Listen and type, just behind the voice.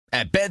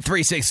At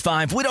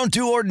Bet365, we don't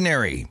do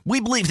ordinary. We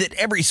believe that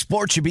every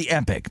sport should be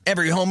epic.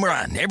 Every home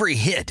run, every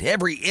hit,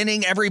 every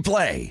inning, every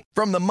play.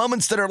 From the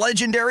moments that are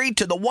legendary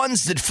to the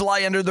ones that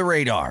fly under the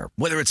radar.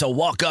 Whether it's a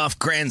walk-off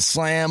grand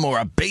slam or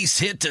a base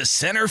hit to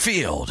center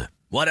field.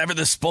 Whatever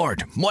the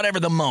sport, whatever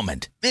the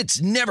moment.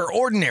 It's never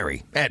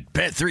ordinary at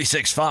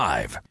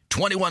Bet365.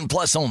 21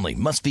 plus only.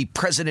 Must be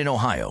present in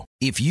Ohio.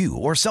 If you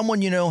or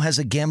someone you know has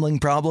a gambling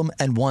problem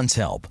and wants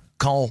help,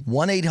 call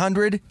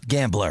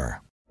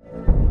 1-800-GAMBLER.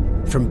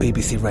 From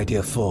BBC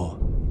Radio 4,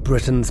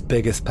 Britain's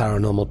biggest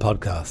paranormal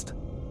podcast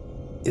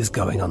is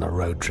going on a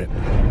road trip.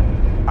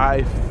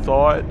 I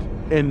thought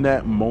in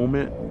that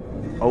moment,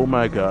 oh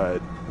my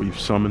God, we've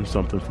summoned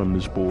something from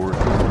this board.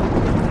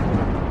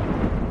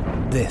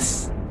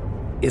 This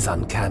is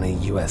Uncanny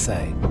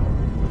USA.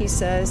 He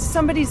says,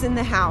 somebody's in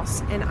the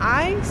house, and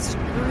I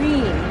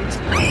screamed.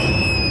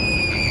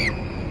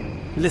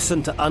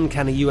 Listen to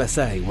Uncanny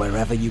USA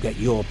wherever you get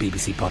your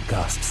BBC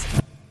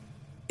podcasts,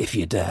 if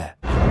you dare.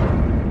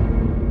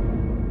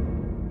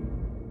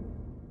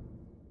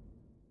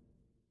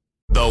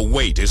 The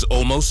wait is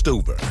almost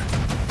over.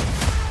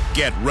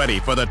 Get ready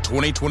for the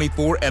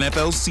 2024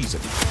 NFL season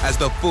as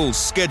the full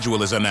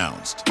schedule is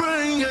announced.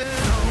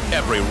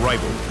 Every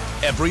rivalry,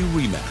 every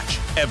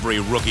rematch, every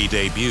rookie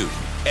debut,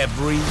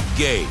 every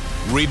game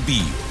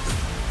revealed.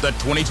 The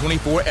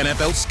 2024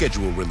 NFL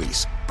schedule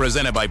release,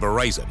 presented by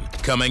Verizon,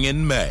 coming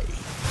in May.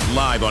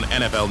 Live on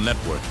NFL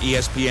Network,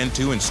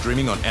 ESPN2, and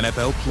streaming on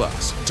NFL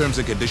Plus. Terms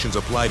and conditions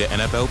apply to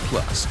NFL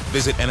Plus.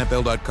 Visit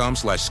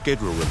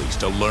NFL.com/schedule release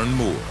to learn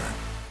more.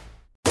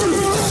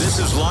 This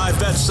is Live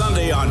Bet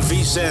Sunday on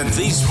VSiN,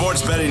 the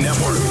Sports Betting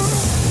Network.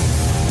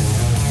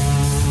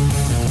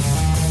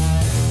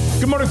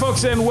 Good morning,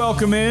 folks, and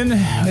welcome in.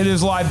 It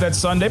is Live Bet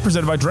Sunday,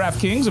 presented by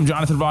DraftKings. I'm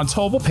Jonathan Von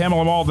Tobel.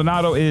 Pamela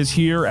Maldonado is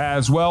here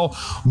as well.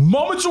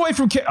 Moments away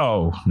from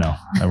Oh, no,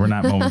 we're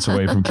not moments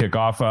away from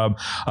kickoff.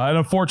 An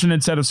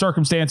unfortunate set of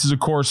circumstances, of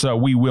course.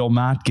 We will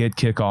not get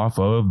kickoff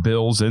of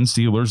Bills and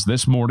Steelers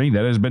this morning.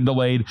 That has been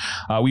delayed.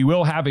 We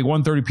will have a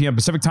 1:30 p.m.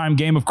 Pacific time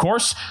game, of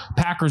course.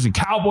 Packers and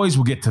Cowboys.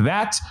 We'll get to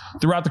that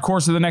throughout the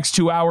course of the next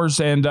 2 hours.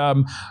 And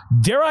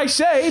dare I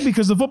say,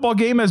 because the football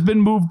game has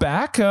been moved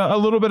back, a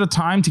little bit of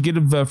time to get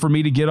for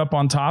me to get up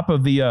on top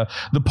of the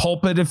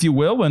pulpit, if you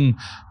will, and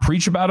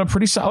preach about a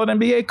pretty solid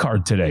NBA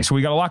card today. So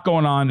we got a lot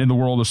going on in the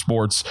world of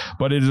sports,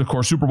 but it is, of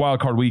course, Super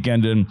Wildcard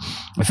Weekend. And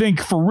I think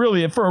for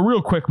a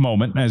real quick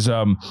moment, as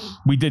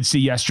we did see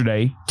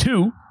yesterday,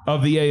 two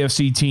of the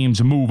AFC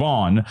teams move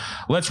on.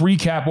 Let's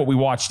recap what we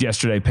watched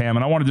yesterday, Pam.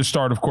 And I wanted to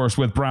start, of course,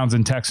 with Browns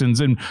and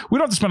Texans. And we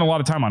don't have to spend a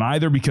lot of time on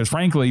either because,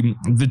 frankly,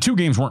 the two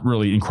games weren't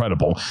really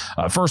incredible.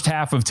 First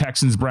half of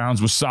Texans-Browns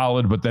was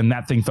solid, but then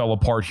that thing fell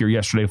apart here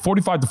yesterday.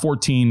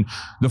 45-14,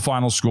 the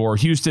final score.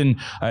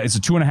 Houston is a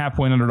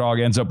 2.5-point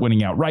underdog, ends up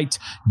winning outright.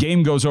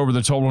 Game goes over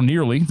the total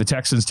nearly. The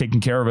Texans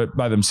taking care of it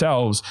by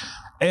themselves.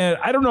 And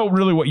I don't know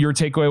really what your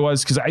takeaway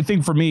was, because I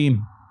think for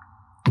me,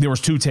 there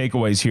was two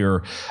takeaways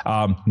here.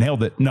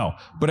 Nailed it. No,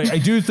 but I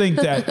do think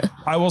that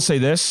I will say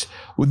this.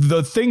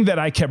 The thing that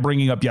I kept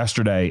bringing up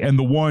yesterday, and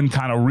the one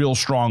kind of real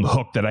strong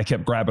hook that I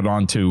kept grabbing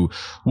onto,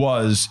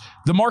 was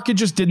the market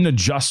just didn't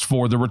adjust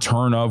for the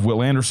return of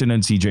Will Anderson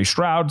and CJ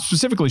Stroud,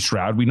 specifically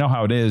Stroud. We know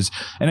how it is.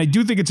 And I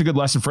do think it's a good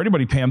lesson for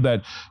anybody, Pam,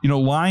 that,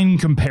 line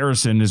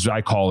comparison, as I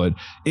call it,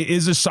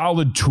 is a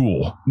solid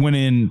tool when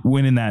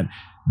in that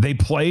they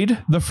played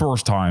the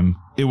first time.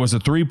 It was a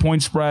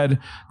 3-point spread.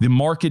 The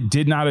market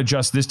did not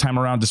adjust this time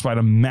around despite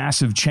a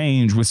massive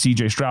change with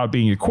CJ Stroud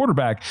being a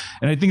quarterback.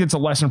 And I think it's a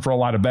lesson for a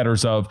lot of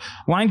bettors of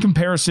line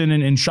comparison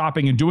and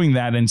shopping and doing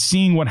that and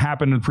seeing what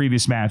happened in the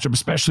previous matchup,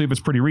 especially if it's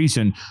pretty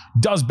recent,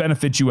 does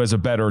benefit you as a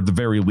bettor at the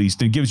very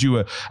least. It gives you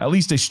at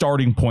least a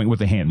starting point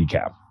with a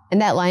handicap. And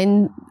that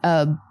line,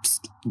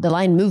 the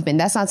line movement,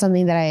 that's not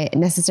something that I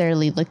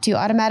necessarily look to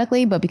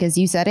automatically, but because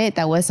you said it,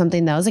 that was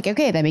something that I was like,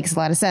 okay, that makes a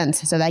lot of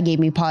sense. So that gave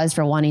me pause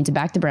for wanting to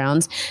back the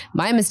Browns.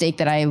 My mistake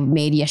that I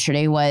made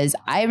yesterday was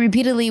I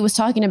repeatedly was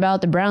talking about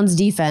the Browns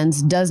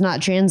defense does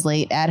not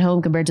translate at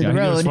home compared to the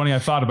road. It's funny. I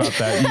thought about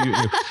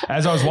that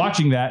as I was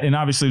watching that. And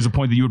obviously it was a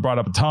point that you had brought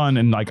up a ton.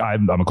 And like,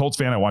 I'm a Colts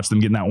fan. I watched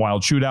them get in that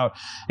wild shootout.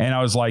 And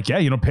I was like,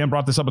 yeah, Pam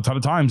brought this up a ton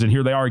of times. And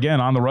here they are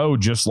again on the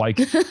road, just like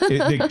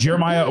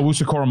Jeremiah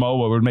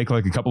Owusu-Koramoah would make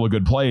like a couple of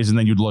good plays. And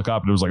then you'd look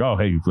up and it was like, oh,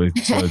 hey,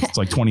 it's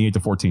like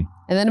 28-14.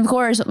 And then, of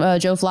course,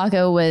 Joe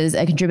Flacco was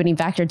a contributing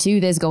factor to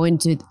this going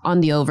to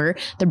on the over.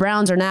 The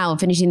Browns are now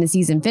finished the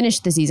season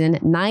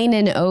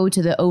 9-0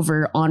 to the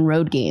over on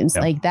road games.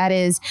 Yep. Like that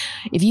is,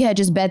 if you had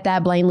just bet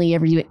that blindly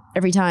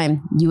every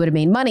time, you would have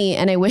made money.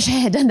 And I wish I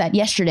had done that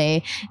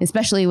yesterday,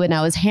 especially when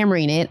I was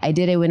hammering it. I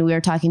did it when we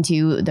were talking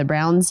to the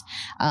Browns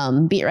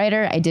beat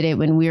writer. I did it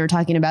when we were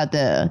talking about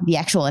the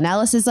actual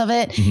analysis of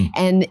it. Mm-hmm.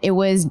 And it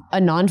was a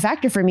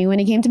non-factor for me when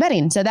it came to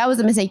betting. So that was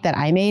a mistake that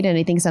I made. And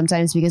I think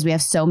sometimes because we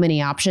have so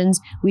many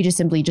options, we just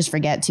simply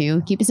forget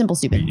to keep it simple,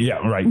 stupid. Yeah,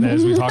 right.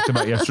 As we talked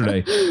about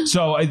yesterday.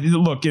 So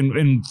look,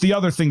 and the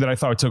other thing that I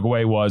thought I took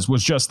away was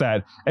just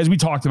that, as we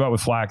talked about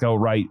with Flacco,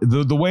 right?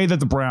 The way that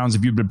the Browns,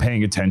 if you've been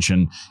paying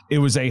attention, it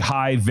was a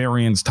high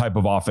variance type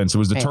of offense. It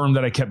was the term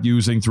that I kept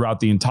using throughout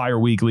the entire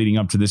week leading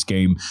up to this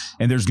game.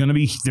 And there's going to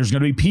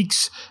be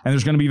peaks and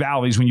there's going to be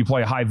valleys when you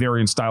play a high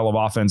variance style of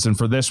offense. And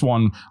for this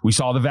one, we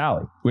saw the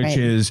valley, which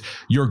is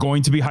you're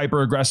going to be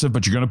hyper aggressive,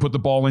 but you're going to put the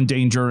ball in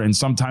danger. And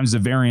sometimes the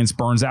variance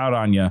burns out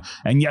on you.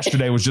 And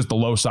yesterday was just the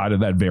low side of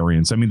that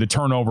variance. I mean, the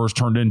turnovers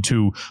turned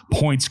into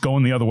points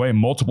going the other way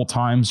multiple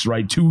times,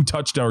 right? 2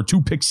 touchdowns or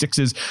 2 pick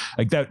sixes.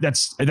 Like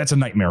that's a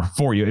nightmare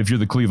for you if you're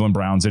the Cleveland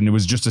Browns. And it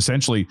was just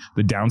essentially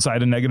the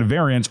downside of negative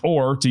variance,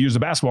 or to use a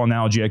basketball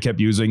analogy I kept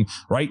using,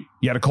 right?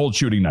 You had a cold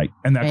shooting night,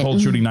 and that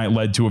cold shooting night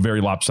led to a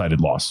very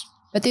lopsided loss.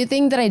 But the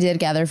thing that I did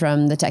gather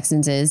from the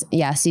Texans is,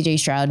 CJ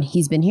Stroud,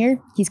 he's been here.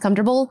 He's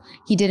comfortable.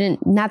 He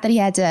didn't, not that he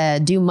had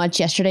to do much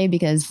yesterday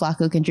because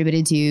Flacco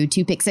contributed to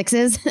 2 pick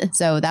sixes.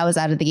 So that was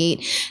out of the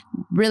gate.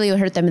 Really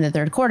hurt them in the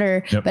third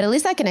quarter. Yep. But at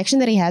least that connection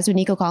that he has with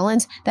Nico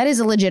Collins, that is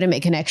a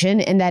legitimate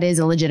connection and that is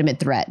a legitimate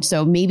threat.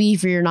 So maybe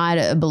if you're not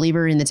a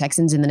believer in the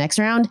Texans in the next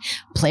round,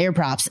 player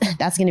props,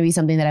 that's going to be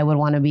something that I would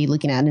want to be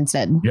looking at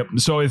instead. Yep.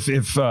 So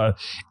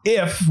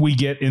if we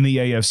get in the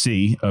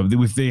AFC,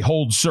 if they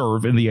hold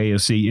serve in the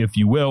AFC, if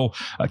you will,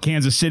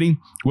 Kansas City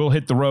will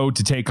hit the road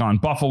to take on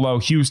Buffalo.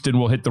 Houston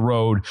will hit the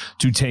road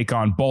to take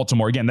on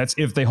Baltimore. Again, that's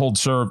if they hold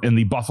serve in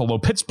the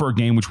Buffalo-Pittsburgh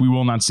game, which we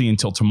will not see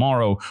until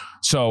tomorrow.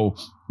 So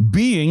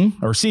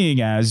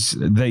seeing as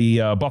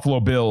the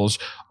Buffalo Bills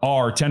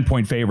are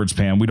 10-point favorites,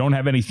 Pam, we don't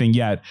have anything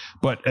yet,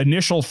 but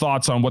initial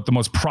thoughts on what the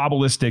most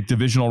probabilistic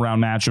divisional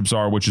round matchups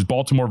are, which is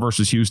Baltimore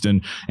versus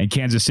Houston and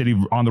Kansas City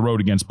on the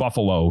road against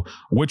Buffalo.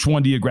 Which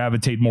one do you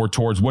gravitate more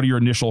towards? What are your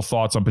initial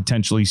thoughts on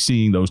potentially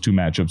seeing those 2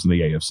 matchups in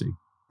the AFC?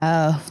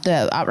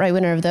 The outright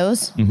winner of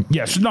those? Mm-hmm.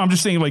 Yes. No, I'm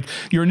just saying, like,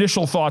 your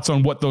initial thoughts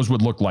on what those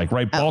would look like,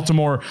 right?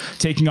 Baltimore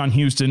taking on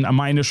Houston.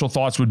 My initial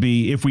thoughts would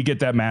be, if we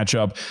get that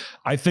matchup,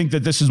 I think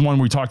that this is one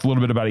we talked a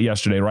little bit about it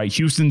yesterday, right?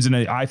 Houston's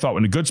I thought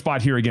in a good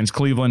spot here against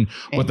Cleveland,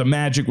 but the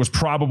magic was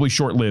probably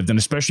short-lived. And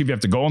especially if you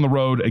have to go on the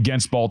road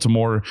against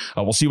Baltimore,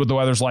 we'll see what the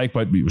weather's like,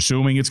 but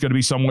assuming it's going to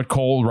be somewhat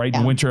cold, right?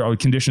 Yeah. Winter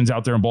conditions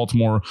out there in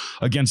Baltimore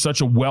against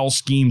such a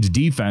well-schemed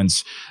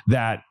defense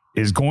that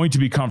is going to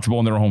be comfortable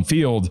in their home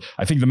field.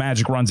 I think the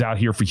magic runs out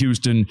here for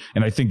Houston,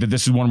 and I think that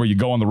this is one where you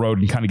go on the road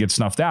and kind of get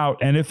snuffed out.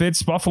 And if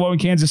it's Buffalo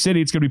and Kansas City,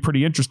 it's going to be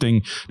pretty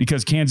interesting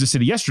because Kansas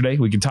City yesterday,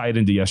 we can tie it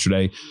into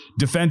yesterday,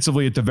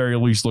 defensively at the very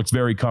least looks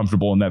very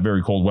comfortable in that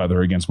very cold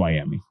weather against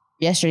Miami.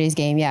 Yesterday's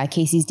game,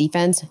 KC's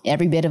defense,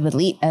 every bit of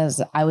elite,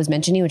 as I was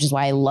mentioning, which is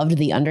why I loved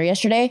the under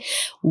yesterday.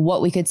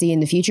 What we could see in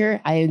the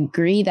future, I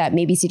agree that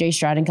maybe CJ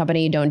Stroud and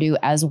company don't do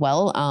as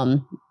well.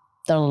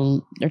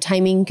 Their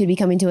timing could be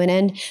coming to an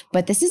end,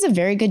 but this is a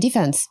very good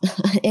defense.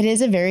 It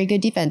is a very good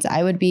defense.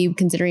 I would be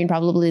considering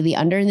probably the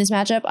under in this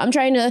matchup. I'm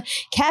trying to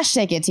cash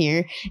tickets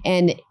here,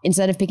 and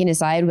instead of picking a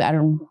side,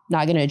 I'm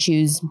not going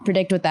to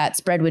predict what that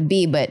spread would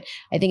be, but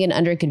I think an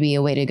under could be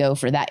a way to go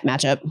for that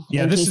matchup.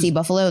 Yeah, and KC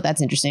Buffalo,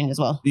 that's interesting as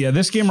well. Yeah,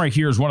 this game right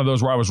here is one of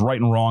those where I was right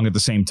and wrong at the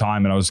same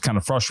time, and I was kind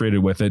of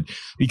frustrated with it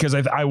because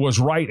I was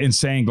right in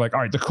saying, like, all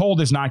right, the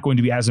cold is not going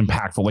to be as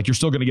impactful. Like, you're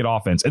still going to get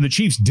offense, and the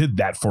Chiefs did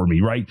that for me,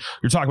 right?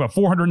 You're talking about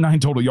 409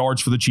 total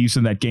yards for the Chiefs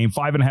in that game,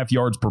 5.5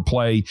 yards per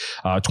play,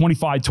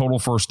 25 total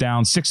first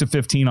down, 6 of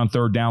 15 on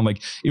third down. Like,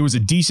 it was a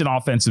decent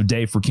offensive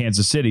day for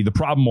Kansas City. The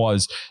problem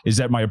is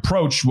that my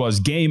approach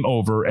was game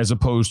over as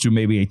opposed to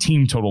maybe a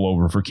team total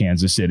over for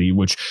Kansas City,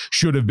 which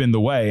should have been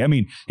the way. I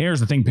mean, here's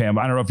the thing, Pam.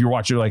 I don't know if you're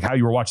watching, like how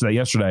you were watching that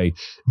yesterday.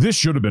 This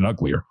should have been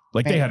uglier.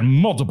 Like, they had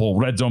multiple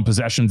red zone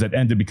possessions that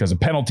ended because of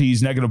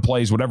penalties, negative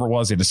plays, whatever it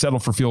was. They had to settle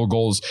for field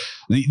goals.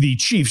 The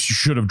Chiefs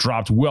should have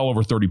dropped well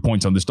over 30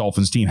 points on this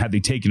Dolphins team had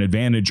they taken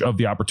advantage of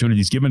the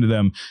opportunities given to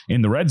them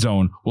in the red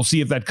zone. We'll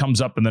see if that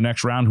comes up in the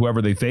next round,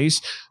 whoever they face.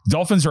 The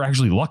Dolphins are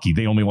actually lucky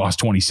they only lost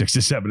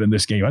 26-7 in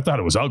this game. I thought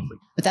it was ugly.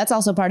 But that's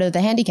also part of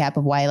the handicap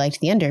of why I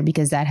liked the under,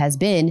 because that has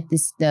been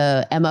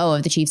the MO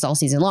of the Chiefs all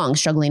season long,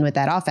 struggling with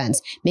that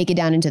offense. Make it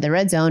down into the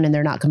red zone and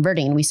they're not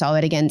converting. We saw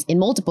it again in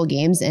multiple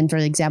games. And for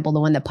example, the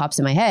one that pops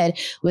in my head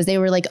was they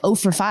were like 0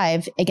 for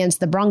 5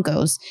 against the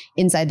Broncos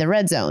inside the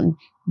red zone.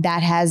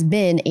 That has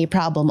been a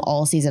problem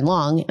all season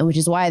long, and which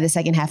is why the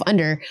second half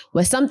under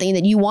was something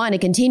that you want to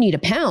continue to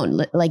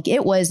pound. Like,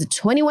 it was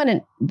 21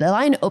 and the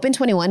line opened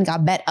 21,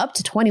 got bet up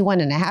to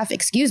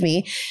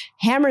 21.5.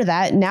 Hammer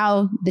that.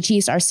 Now the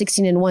Chiefs are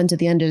 16-1 to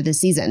the under this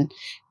season.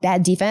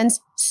 That defense,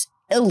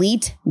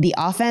 elite. The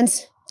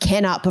offense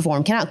cannot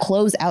perform, cannot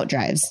close out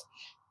drives.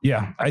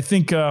 Yeah, I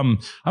think I'm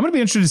going to be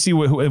interested to see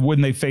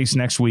when they face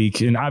next week.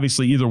 And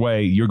obviously, either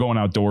way, you're going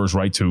outdoors,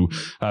 right, to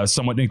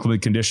somewhat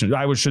inclement conditions.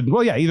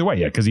 Either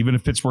way, because even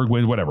if Pittsburgh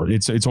wins, whatever,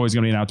 it's always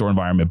going to be an outdoor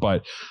environment.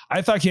 But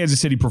I thought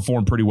Kansas City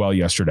performed pretty well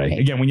yesterday.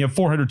 Again, when you have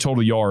 400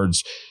 total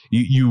yards,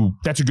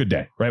 that's a good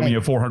day, right? When you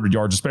have 400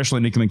 yards,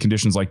 especially in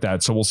conditions like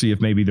that. So we'll see if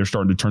maybe they're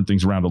starting to turn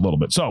things around a little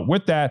bit. So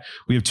with that,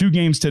 we have 2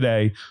 games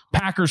today: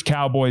 Packers,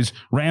 Cowboys,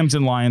 Rams,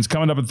 and Lions.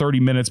 Coming up in 30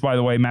 minutes, by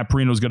the way, Matt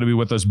Perino is going to be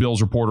with us,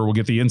 Bills reporter. We'll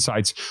get the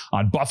insights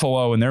on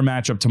Buffalo and their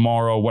matchup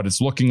tomorrow, what it's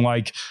looking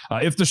like,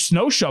 if the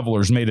snow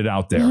shovelers made it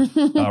out there,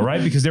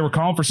 right? Because they were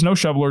calling for snow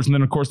shovelers, and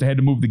then, of course, they had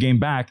to move the game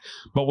back.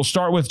 But we'll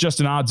start with just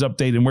an odds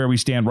update and where we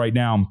stand right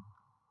now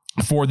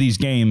for these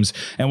games,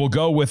 and we'll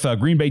go with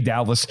Green Bay,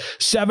 Dallas,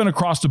 7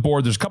 across the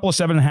board. There's a couple of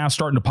 7.5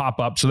 starting to pop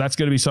up, so that's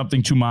going to be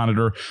something to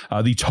monitor.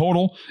 The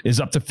total is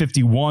up to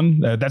 51.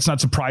 That's not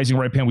surprising,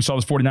 right, Pam? We saw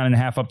this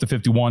 49.5 up to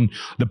 51.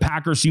 The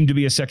Packers seem to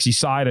be a sexy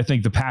side. I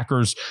think the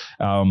Packers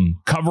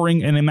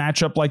covering in a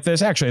matchup like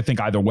this, actually, I think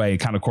either way, it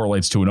kind of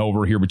correlates to an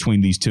over here between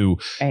these two,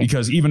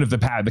 because even if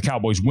the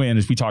Cowboys win,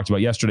 as we talked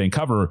about yesterday, and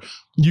cover,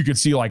 you could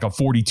see like a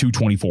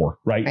 42-24,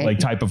 right? Like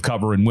type of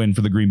cover and win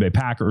for the Green Bay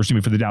Packers,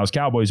 for the Dallas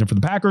Cowboys, and for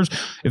the Packers.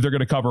 If they're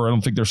going to cover, I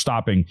don't think they're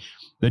stopping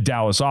the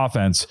Dallas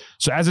offense.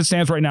 So as it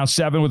stands right now,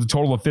 7 with a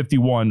total of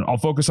 51. I'll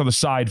focus on the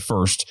side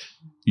first.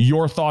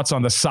 Your thoughts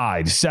on the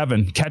side?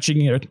 7,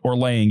 catching it or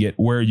laying it.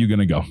 Where are you going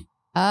to go?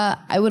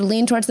 I would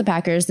lean towards the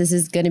Packers. This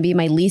is going to be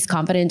my least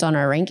confident on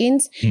our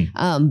rankings.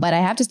 But I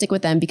have to stick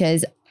with them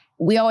because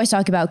we always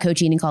talk about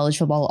coaching in college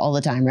football all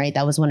the time, right?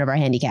 That was one of our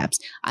handicaps.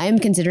 I am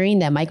considering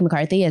that Mike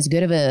McCarthy, as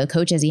good of a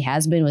coach as he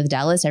has been with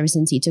Dallas ever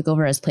since he took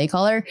over as play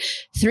caller,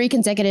 3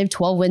 consecutive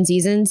 12-win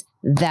seasons,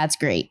 that's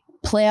great.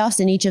 Playoffs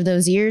in each of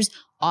those years,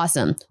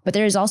 awesome. But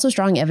there is also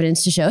strong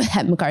evidence to show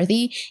that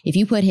McCarthy, if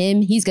you put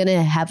him, he's going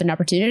to have an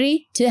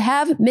opportunity to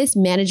have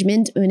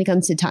mismanagement when it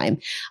comes to time.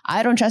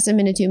 I don't trust him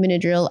in a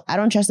 2-minute drill. I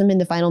don't trust him in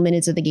the final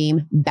minutes of the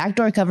game.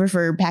 Backdoor cover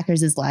for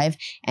Packers is live.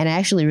 And I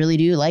actually really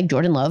do like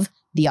Jordan Love.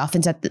 The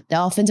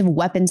offensive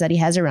weapons that he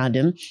has around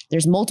him.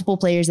 There's multiple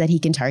players that he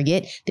can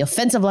target. The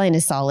offensive line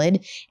is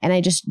solid. And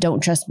I just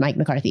don't trust Mike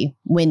McCarthy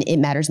when it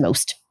matters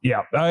most.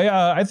 Yeah,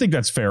 I think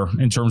that's fair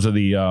in terms of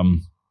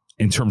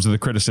the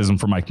criticism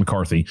for Mike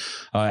McCarthy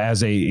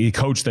as a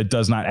coach that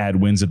does not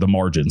add wins at the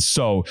margins.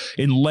 So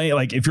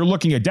if you're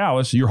looking at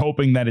Dallas, you're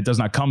hoping that it does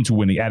not come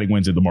to adding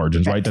wins at the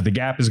margins, right? That the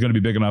gap is going to be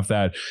big enough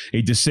that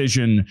a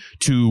decision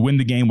to win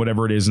the game,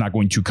 whatever it is not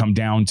going to come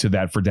down to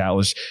that for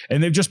Dallas.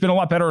 And they've just been a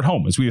lot better at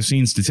home, as we have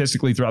seen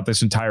statistically throughout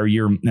this entire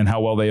year and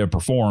how well they have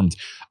performed.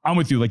 I'm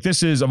with you. Like,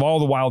 this is, of all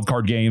the wild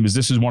card games,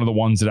 this is one of the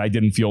ones that I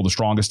didn't feel the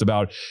strongest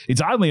about.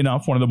 It's oddly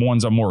enough one of the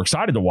ones I'm more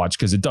excited to watch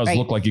because it does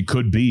look like it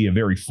could be a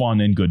very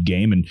fun and good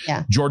game. And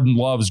Jordan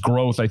Love's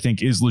growth, I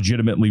think, is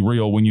legitimately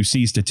real. When you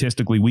see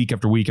statistically week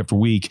after week after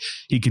week,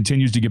 he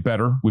continues to get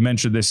better. We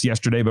mentioned this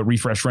yesterday, but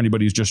refresh for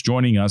anybody who's just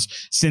joining us.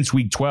 Since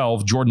week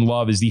 12, Jordan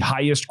Love is the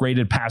highest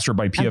graded passer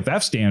by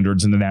PFF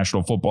standards in the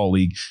National Football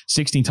League.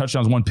 16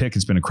 touchdowns, 1 pick.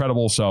 It's been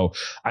incredible. So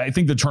I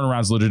think the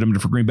turnaround is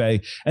legitimate for Green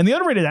Bay. And the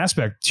underrated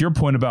aspect, to your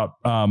point about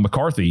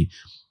McCarthy,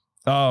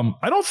 I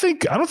don't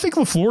think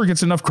LaFleur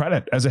gets enough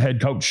credit as a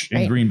head coach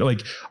in Green Bay.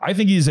 Like, I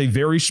think he is a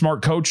very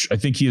smart coach. I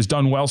think he has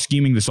done well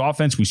scheming this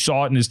offense. We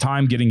saw it in his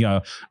time getting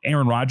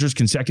Aaron Rodgers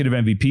consecutive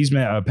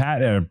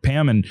MVPs,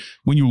 Pam. And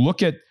when you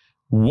look at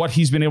what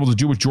he's been able to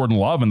do with Jordan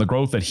Love and the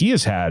growth that he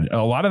has had,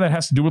 a lot of that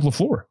has to do with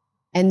LaFleur.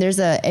 And it's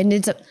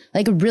a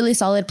really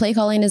solid play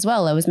calling as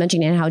well. I was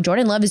mentioning how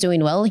Jordan Love is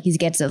doing well. He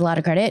gets a lot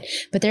of credit,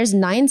 but there's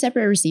 9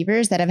 separate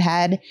receivers that have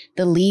had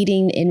the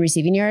leading in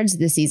receiving yards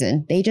this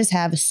season. They just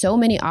have so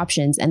many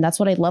options. And that's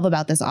what I love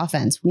about this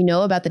offense. We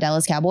know about the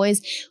Dallas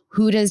Cowboys.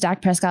 Who does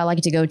Dak Prescott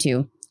like to go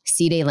to?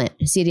 CeeDee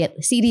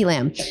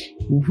Lamb.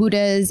 Who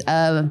does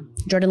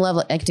Jordan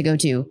Love like to go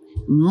to?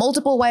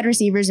 Multiple wide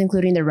receivers,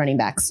 including their running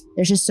backs.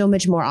 There's just so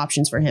much more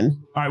options for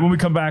him. All right, when we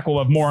come back, we'll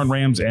have more on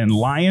Rams and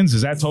Lions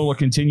as that total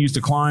continues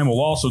to climb.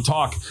 We'll also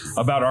talk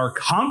about our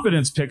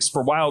confidence picks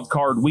for Wild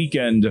Card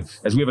Weekend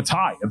as we have a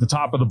tie at the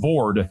top of the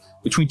board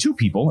between 2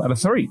 people out of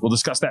 3. We'll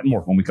discuss that and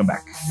more when we come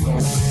back.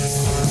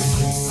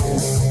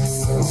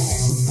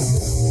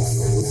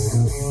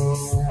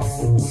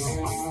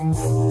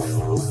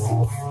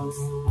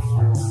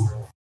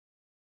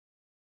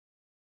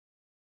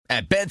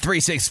 At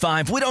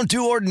Bet365, we don't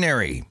do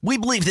ordinary. We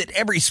believe that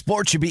every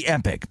sport should be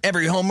epic.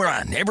 Every home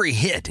run, every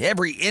hit,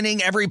 every inning,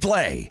 every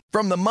play.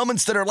 From the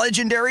moments that are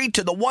legendary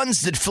to the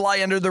ones that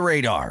fly under the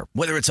radar.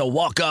 Whether it's a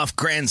walk-off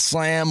grand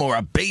slam or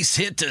a base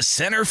hit to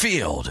center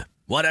field.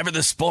 Whatever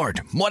the sport,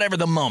 whatever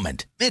the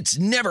moment. It's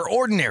never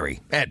ordinary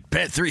at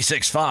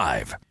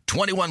Bet365.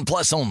 21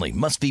 plus only.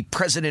 Must be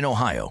present in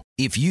Ohio.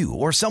 If you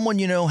or someone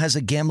you know has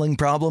a gambling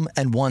problem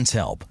and wants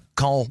help,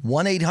 call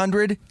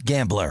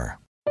 1-800-GAMBLER.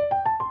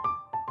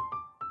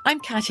 I'm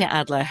Katya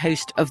Adler,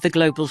 host of The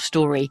Global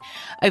Story.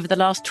 Over the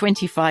last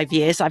 25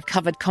 years, I've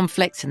covered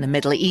conflicts in the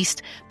Middle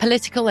East,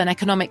 political and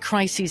economic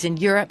crises in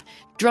Europe,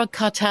 drug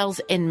cartels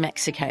in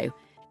Mexico.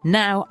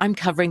 Now I'm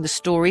covering the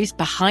stories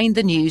behind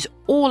the news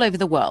all over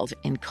the world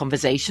in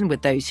conversation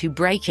with those who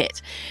break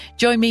it.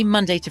 Join me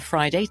Monday to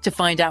Friday to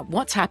find out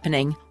what's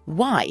happening,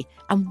 why,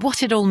 and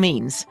what it all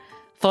means.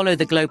 Follow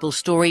The Global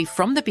Story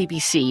from the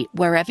BBC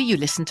wherever you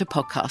listen to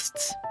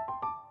podcasts.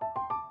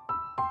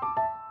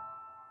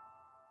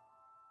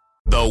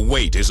 The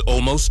wait is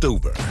almost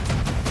over.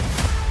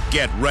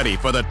 Get ready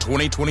for the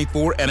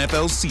 2024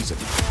 NFL season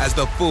as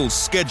the full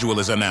schedule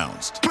is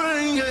announced.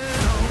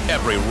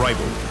 Every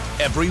rivalry,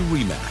 every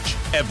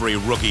rematch, every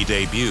rookie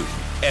debut,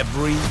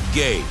 every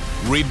game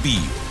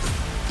revealed.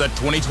 The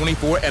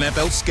 2024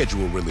 NFL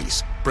schedule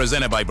release,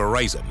 presented by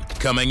Verizon,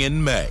 coming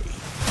in May.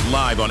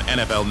 Live on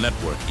NFL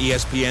Network,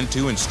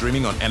 ESPN2, and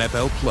streaming on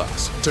NFL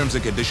Plus. Terms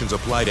and conditions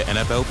apply to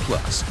NFL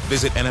Plus.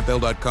 Visit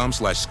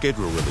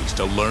NFL.com/schedule release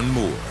to learn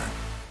more.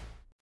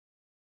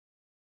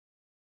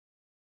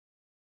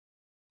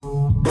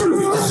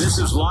 This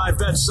is Live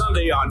Bet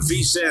Sunday on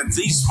VSiN,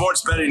 the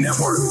Sports Betting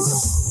Network.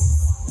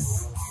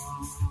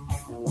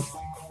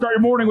 Start your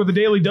morning with a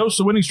daily dose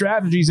of winning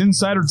strategies,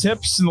 insider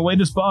tips, and the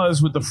latest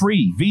buzz with the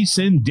free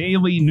VSiN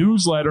Daily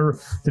newsletter.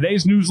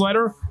 Today's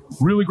newsletter,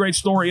 really great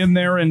story in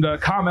there, and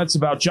comments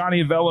about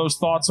Johnny Avello's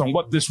thoughts on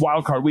what this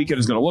wildcard weekend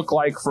is going to look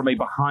like from a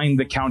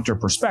behind-the-counter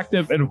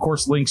perspective, and, of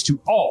course, links to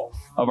all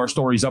of our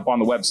stories up on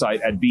the website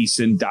at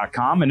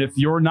vsin.com. And if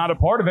you're not a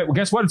part of it, well,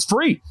 guess what? It's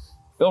free.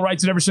 Bill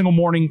writes it every single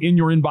morning in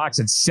your inbox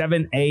at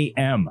 7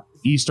 a.m.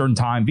 Eastern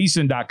Time.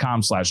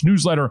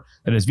 vsin.com/newsletter.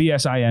 That is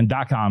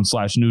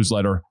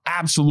vsin.com/newsletter.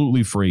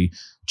 Absolutely free.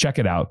 Check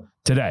it out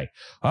today.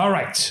 All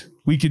right.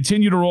 We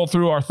continue to roll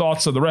through our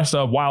thoughts of the rest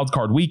of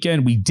Wildcard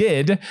Weekend. We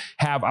did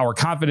have our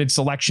confidence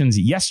selections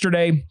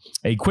yesterday.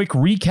 A quick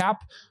recap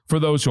for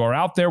those who are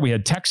out there. We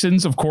had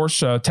Texans, of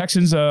course,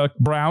 Texans,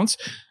 Browns,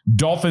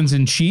 Dolphins,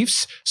 and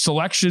Chiefs.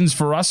 Selections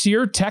for us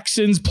here.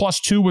 Texans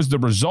 +2 was the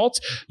result.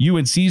 You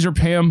and Caesar,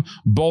 Pam,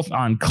 both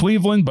on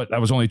Cleveland, but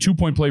that was only a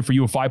 2-point play for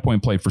you, a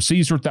 5-point play for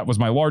Caesar. That was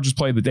my largest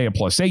play of the day at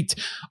 +8.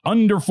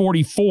 Under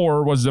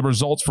 44 was the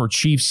results for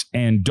Chiefs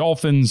and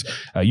Dolphins.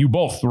 You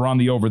both were on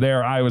the over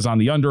there. I was on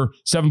the under.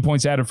 7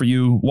 points added for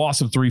you,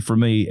 loss of 3 for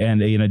me,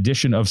 and an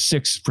addition of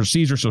 6 for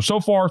Caesar. So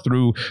far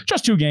through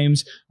just 2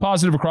 games,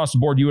 positive across the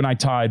board. You and I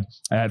tied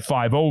at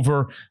 5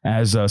 over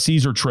as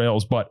Caesar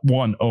trails, but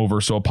 1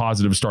 over. So a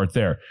positive start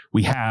there.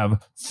 We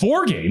have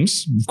 4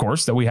 games, of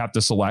course, that we have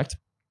to select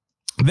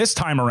this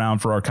time around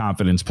for our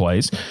confidence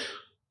plays.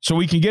 So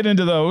we can get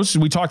into those.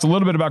 We talked a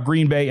little bit about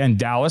Green Bay and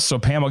Dallas. So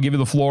Pam, I'll give you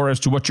the floor as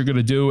to what you're going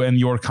to do and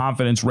your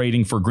confidence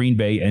rating for Green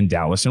Bay and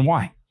Dallas and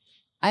why.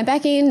 I'm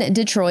backing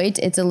Detroit.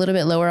 It's a little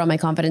bit lower on my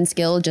confidence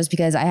scale just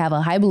because I have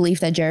a high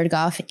belief that Jared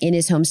Goff in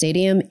his home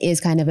stadium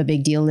is kind of a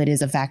big deal. It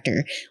is a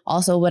factor.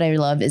 Also, what I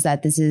love is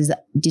that this is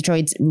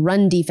Detroit's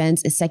run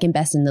defense is second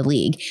best in the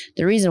league.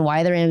 The reason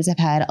why the Rams have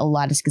had a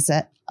lot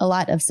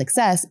of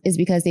success is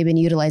because they've been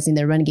utilizing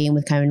their run game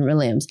with Kyren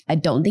Williams. I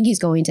don't think he's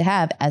going to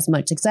have as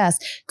much success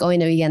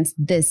going against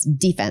this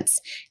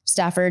defense.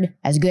 Stafford,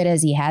 as good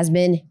as he has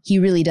been, he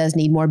really does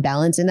need more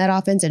balance in that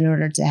offense in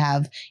order to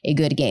have a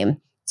good game.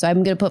 So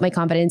I'm going to put my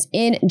confidence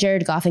in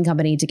Jared Goff and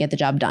company to get the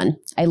job done.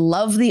 I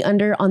love the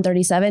under on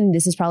 37.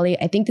 This is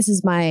I think this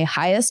is my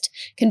highest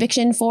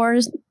conviction for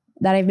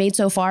that I've made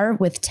so far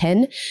with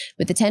 10,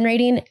 with the 10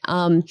 rating.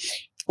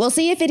 We'll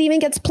see if it even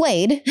gets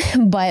played,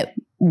 but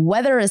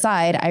weather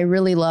aside, I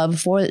really love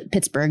for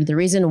Pittsburgh. The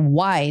reason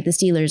why the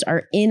Steelers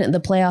are in the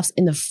playoffs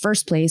in the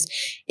first place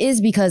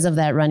is because of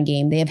that run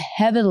game. They have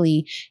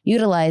heavily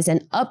utilized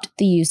and upped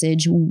the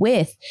usage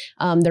with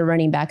their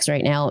running backs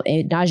right now.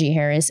 Najee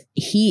Harris,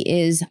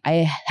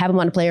 I have him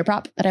on a player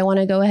prop that I want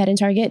to go ahead and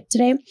target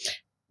today.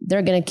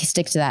 They're going to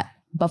stick to that.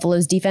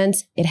 Buffalo's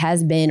defense, it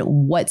has been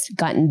what's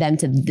gotten them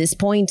to this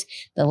point.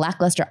 The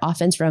lackluster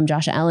offense from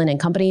Josh Allen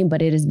and company,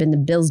 but it has been the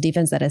Bills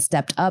defense that has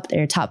stepped up.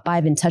 They're top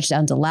 5 in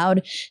touchdowns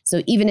allowed.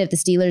 So even if the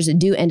Steelers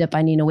do end up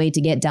finding a way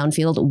to get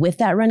downfield with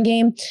that run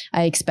game,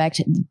 I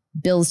expect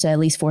Bills to at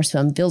least force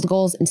some field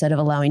goals instead of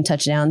allowing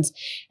touchdowns.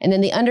 And then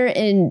the under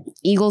in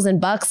Eagles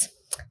and Bucks,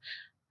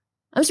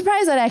 I'm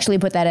surprised I'd actually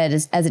put that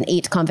as an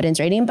 8 confidence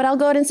rating, but I'll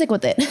go ahead and stick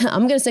with it.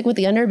 I'm going to stick with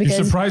the under because...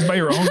 You're surprised by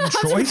your own choice?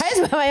 I'm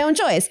surprised by my own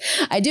choice.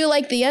 I do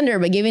like the under,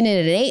 but giving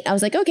it an 8, I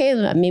was like, okay,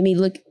 made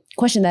me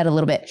question that a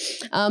little bit.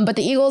 But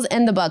the Eagles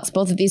and the Bucks,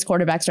 both of these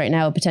quarterbacks right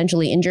now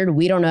potentially injured.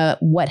 We don't know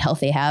what health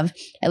they have.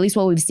 At least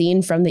what we've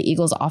seen from the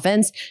Eagles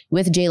offense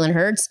with Jalen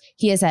Hurts,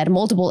 he has had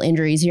multiple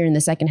injuries here in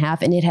the second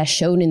half, and it has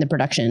shown in the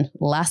production.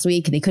 Last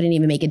week, they couldn't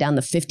even make it down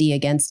the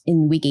 50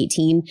 in week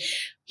 18.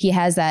 He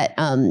has that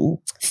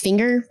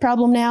finger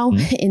problem now,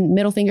 in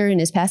middle finger in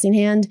his passing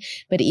hand.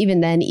 But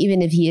even then,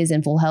 even if he is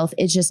in full health,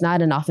 it's just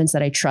not an offense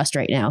that I trust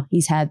right now.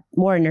 He's had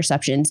more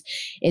interceptions.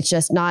 It's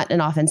just not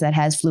an offense that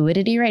has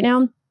fluidity right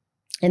now.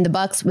 And the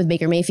Bucks with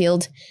Baker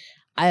Mayfield,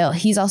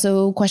 he's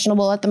also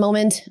questionable at the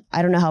moment.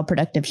 I don't know how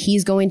productive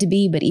he's going to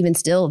be, but even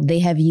still, they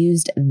have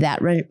used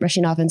that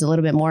rushing offense a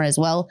little bit more as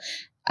well.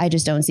 I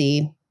just don't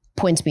see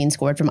points being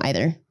scored from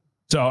either.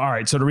 So, all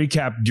right. So to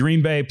recap,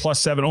 Green Bay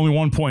 +7, only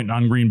 1 point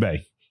on Green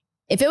Bay.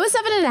 If it was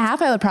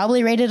 7.5, I would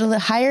probably rate it a little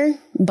higher,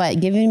 but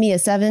giving me a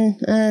 7,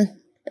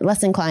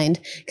 less inclined.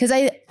 Because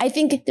I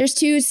think there's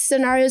 2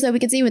 scenarios that we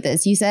could see with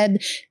this. You said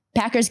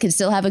Packers could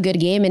still have a good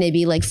game and it'd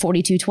be like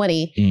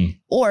 42-20,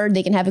 or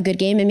they can have a good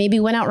game and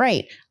maybe win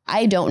outright.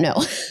 I don't know.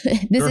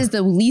 This is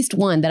the least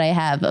one that I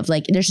have of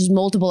like, there's just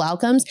multiple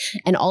outcomes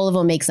and all of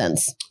them make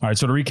sense. All right.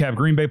 So to recap,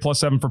 Green Bay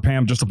 +7 for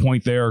Pam, just a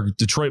point there.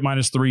 Detroit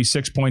 -3,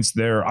 6 points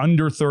there.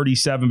 Under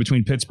 37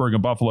 between Pittsburgh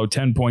and Buffalo,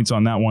 10 points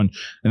on that one.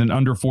 And then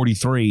under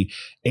 43,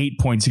 8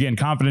 points. Again,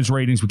 confidence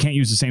ratings. We can't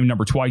use the same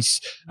number twice.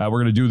 We're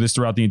going to do this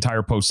throughout the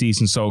entire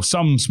postseason. So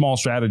some small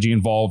strategy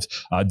involved.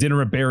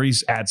 Dinner at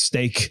Barry's at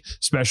stake,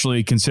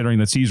 especially considering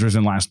that Caesar's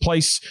in last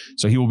place.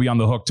 So he will be on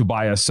the hook to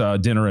buy us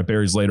dinner at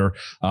Barry's later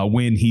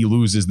when he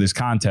loses this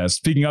contest.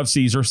 Speaking of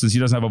Caesar, since he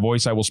doesn't have a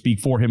voice, I will speak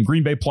for him.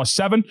 Green Bay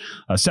 +7,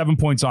 7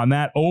 points on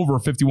that, over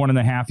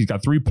 51.5. He's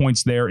got 3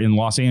 points there in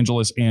Los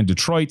Angeles and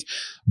Detroit.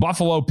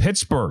 Buffalo,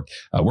 Pittsburgh.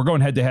 We're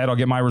going head to head. I'll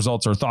get my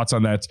results or thoughts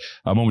on that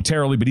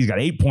momentarily, but he's got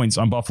 8 points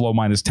on Buffalo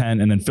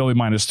 -10, and then Philly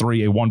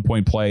 -3, a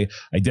 1-point play,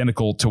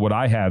 identical to what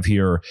I have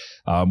here.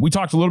 We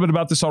talked a little bit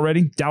about this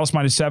already. Dallas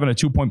 -7, a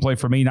 2-point play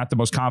for me. Not the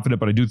most confident,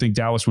 but I do think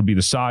Dallas would be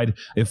the side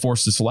if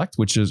forced to select,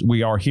 which is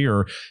we are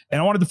here.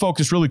 And I wanted to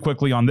focus really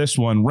quickly on this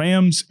one.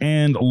 Rams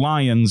and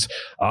Lions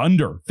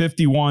under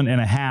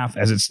 51.5.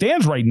 As it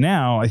stands right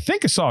now, I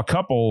think I saw a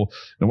couple,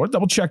 and I want to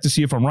double check to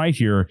see if I'm right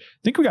here. I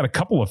think we got a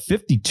couple of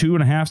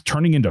 52.5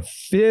 turning into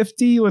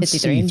 50. Let's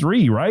 53. see,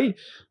 3, right?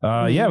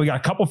 Yeah, we got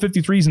a couple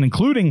 53s and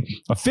including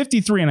a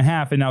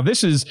 53.5. And now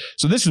this is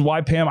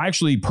why, Pam, I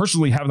actually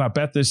personally have not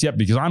bet this yet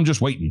because I'm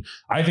just waiting.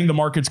 I think the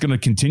market's going to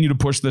continue to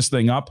push this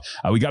thing up.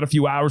 We got a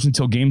few hours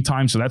until game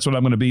time, so that's what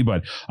I'm going to be.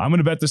 But I'm going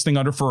to bet this thing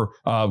under for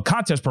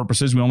contest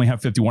purposes. We only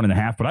have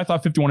 51.5, but I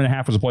thought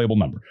 51.5 was a playable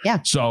number. Yeah.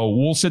 So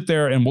we'll sit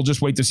there and we'll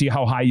just wait to see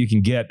how high you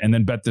can get and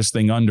then bet this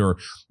thing under.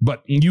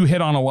 But you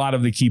hit on a lot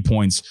of the key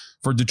points.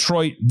 For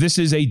Detroit, this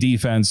is a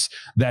defense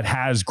that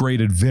has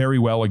graded very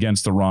well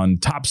against the run.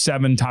 Top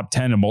 7, top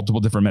 10 in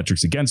multiple different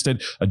metrics against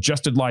it.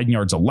 Adjusted line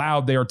yards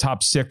allowed, they are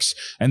top 6.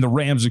 And the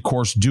Rams, of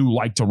course, do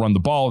like to run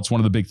the ball. It's one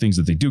of the big things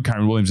that they do.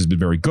 Kyren Williams has been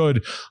very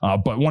good.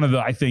 But one of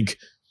the,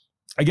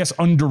 I guess,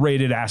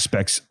 underrated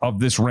aspects of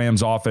this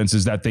Rams offense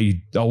is that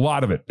a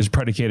lot of it is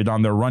predicated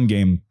on their run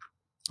game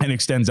and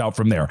extends out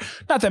from there.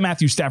 Not that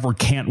Matthew Stafford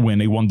can't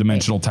win a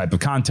one-dimensional type of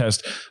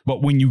contest,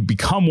 but when you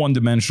become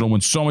one-dimensional,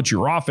 when so much of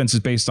your offense is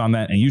based on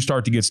that and you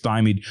start to get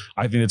stymied,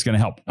 I think it's going to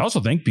help. I also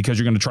think because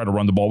you're going to try to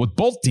run the ball with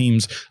both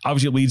teams,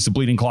 obviously it leads to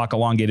bleeding clock,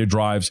 elongated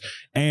drives,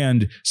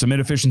 and some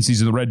inefficiencies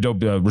in the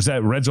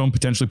red zone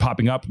potentially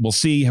popping up. We'll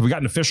see. Have we got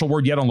an official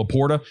word yet on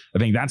Laporta? I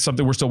think that's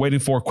something we're still waiting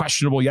for.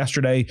 Questionable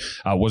yesterday.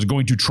 Was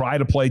going to try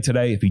to play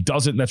today. If he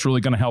doesn't, that's really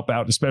going to help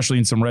out, especially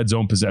in some red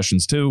zone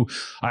possessions too.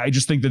 I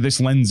just think that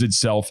this lends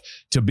itself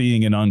to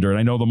being an under. And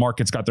I know the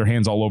market's got their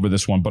hands all over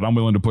this one, but I'm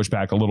willing to push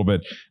back a little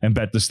bit and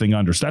bet this thing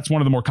under. So that's one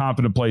of the more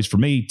confident plays for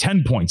me.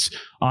 10 points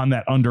on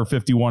that under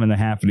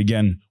 51.5. And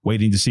again,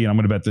 waiting to see, and I'm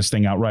going to bet this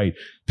thing outright.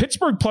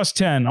 Pittsburgh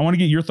 +10. I want to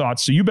get your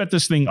thoughts. So you bet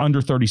this thing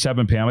under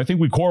 37, Pam. I think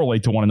we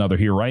correlate to one another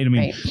here, right? I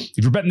mean,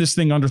 If you're betting this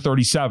thing under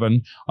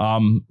 37,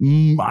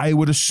 I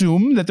would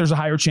assume that there's a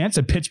higher chance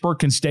that Pittsburgh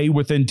can stay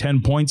within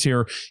 10 points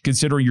here,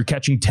 considering you're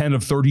catching 10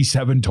 of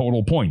 37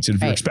 total points. And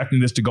if you're expecting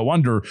this to go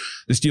under,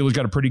 the Steelers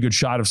got a pretty good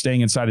shot of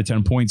staying inside of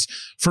 10 points.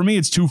 For me,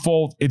 it's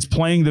twofold. It's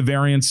playing the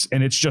variance,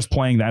 and it's just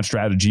playing that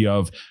strategy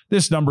of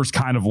this number's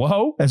kind of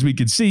low, as we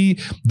can see.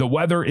 The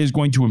weather is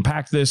going to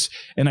impact this,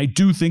 and I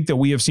do think that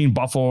we have seen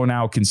Buffalo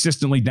now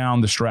consistently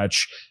down the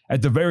stretch,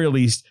 at the very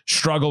least,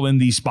 struggle in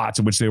these spots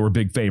in which they were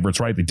big favorites,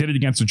 right? They did it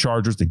against the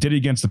Chargers. They did it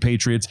against the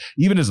Patriots.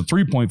 Even as a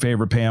 3-point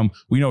favorite, Pam,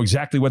 we know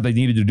exactly what they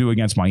needed to do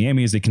against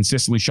Miami as they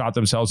consistently shot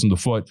themselves in the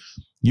foot.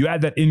 You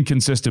add that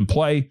inconsistent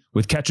play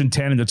with catching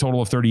 10 and a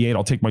total of 38.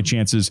 I'll take my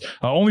chances.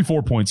 Only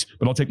 4 points,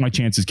 but I'll take my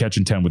chances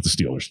catching 10 with the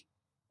Steelers.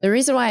 The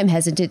reason why I'm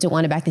hesitant to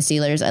want to back the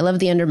Steelers, I love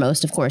the under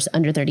most, of course,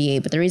 under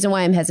 38, but the reason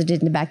why I'm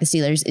hesitant to back the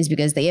Steelers is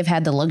because they have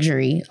had the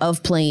luxury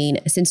of playing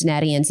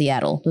Cincinnati and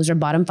Seattle. Those are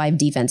bottom 5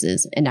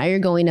 defenses. And now you're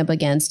going up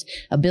against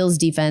a Bills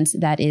defense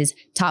that is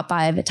top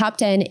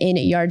 10 in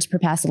yards per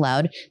pass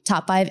allowed,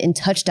 top 5 in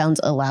touchdowns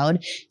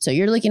allowed. So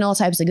you're looking all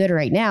types of good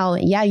right now.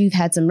 Yeah, you've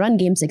had some run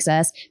game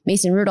success.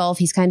 Mason Rudolph,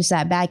 he's kind of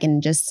sat back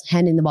and just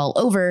handing the ball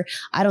over.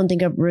 I don't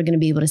think we're going to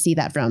be able to see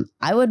that from.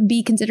 I would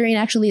be considering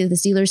actually the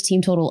Steelers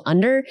team total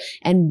under,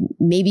 and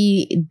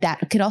maybe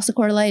that could also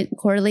correlate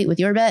with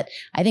your bet.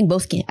 I think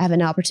both can have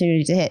an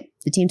opportunity to hit.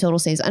 The team total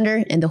stays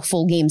under and the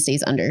full game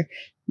stays under.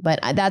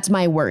 But that's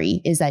my worry,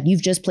 is that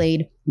you've just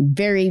played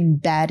very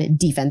bad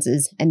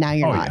defenses and now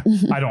you're not.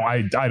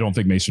 Yeah. I don't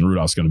think Mason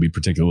Rudolph's going to be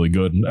particularly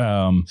good.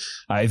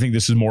 I think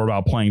this is more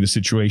about playing the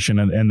situation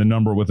and the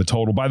number with the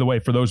total. By the way,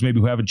 for those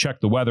maybe who haven't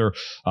checked the weather,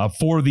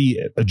 for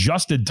the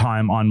adjusted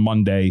time on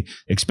Monday,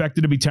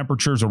 expected to be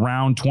temperatures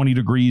around 20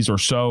 degrees or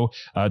so,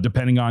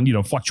 depending on,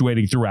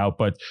 fluctuating throughout,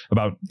 but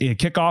about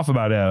kickoff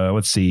about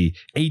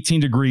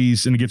 18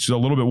 degrees, and it gets a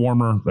little bit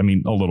warmer. I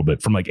mean, a little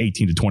bit from like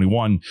 18 to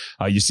 21.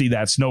 You see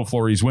that snow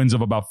flurries, winds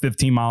of about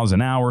 15 miles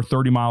an hour,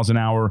 30 miles an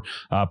hour. hour,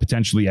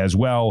 potentially as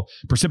well.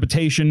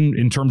 Precipitation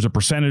in terms of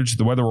percentage,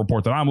 the weather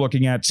report that I'm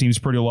looking at seems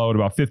pretty low at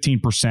about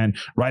 15%,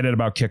 right at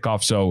about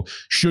kickoff. So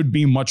should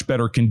be much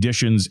better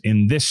conditions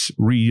in this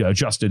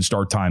readjusted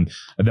start time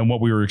than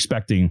what we were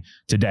expecting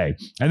today.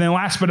 And then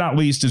last but not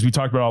least, as we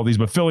talked about all these,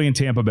 but Philly and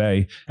Tampa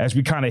Bay, as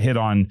we kind of hit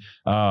on,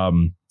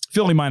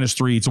 Philly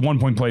 -3. It's a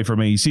 1-point play for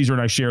me. Caesar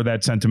and I share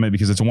that sentiment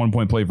because it's a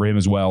 1-point play for him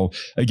as well.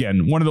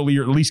 Again, one of the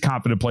least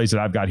confident plays that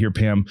I've got here,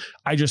 Pam.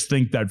 I just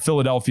think that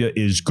Philadelphia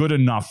is good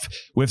enough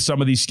with some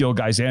of these skill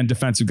guys and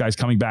defensive guys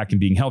coming back and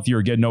being healthier.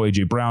 Again, no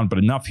A.J. Brown, but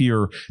enough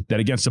here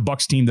that against a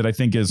Bucs team that I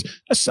think is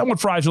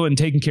somewhat fragile and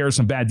taking care of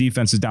some bad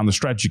defenses down the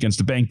stretch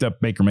against a banked-up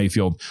Baker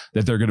Mayfield,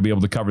 that they're going to be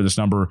able to cover this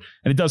number.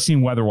 And it does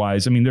seem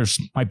weather-wise. I mean,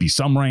 might be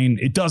some rain.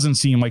 It doesn't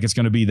seem like it's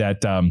going to be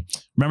that.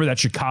 Remember that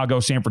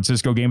Chicago-San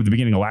Francisco game at the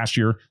beginning of last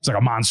year? It's like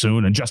a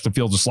monsoon and Justin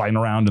Fields is sliding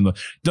around, and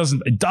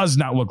it does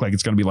not look like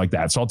it's going to be like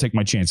that. So I'll take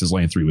my chances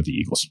laying 3 with the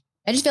Eagles.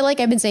 I just feel like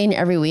I've been saying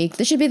every week,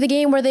 this should be the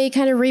game where they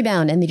kind of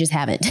rebound, and they just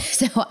haven't.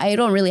 So I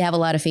don't really have a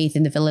lot of faith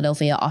in the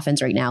Philadelphia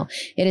offense right now.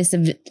 It is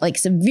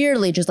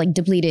severely just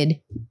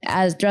depleted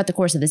as throughout the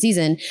course of the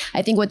season.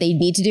 I think what they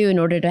need to do in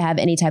order to have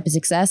any type of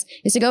success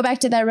is to go back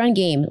to that run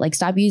game,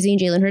 stop using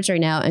Jalen Hurts right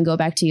now and go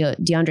back to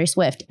DeAndre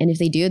Swift. And if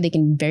they do, they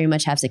can very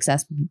much have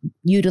success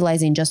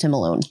utilizing just him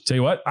alone. Tell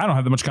you what, I don't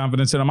have that much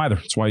confidence in him either.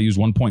 That's why I use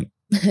 1 point.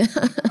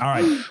 All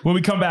right. When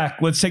we come back,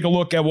 let's take a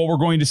look at what we're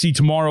going to see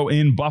tomorrow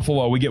in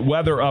Buffalo. We get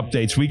weather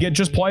updates. We get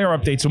just player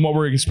updates on what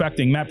we're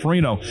expecting. Matt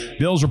Perino,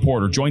 Bills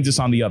reporter, joins us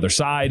on the other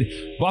side.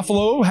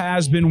 Buffalo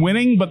has been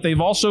winning, but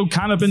they've also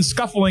kind of been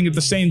scuffling at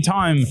the same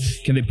time.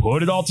 Can they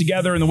put it all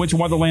together in the winter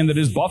wonderland that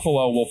is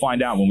Buffalo? We'll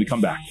find out when we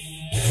come back.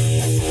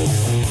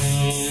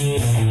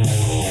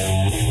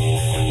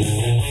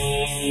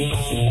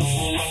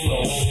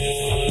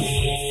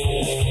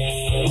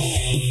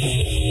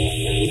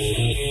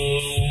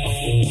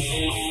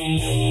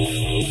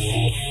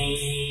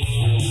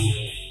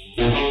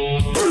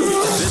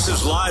 This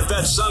is Live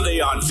Bet Sunday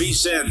on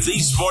VSiN, the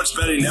Sports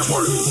Betting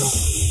Network.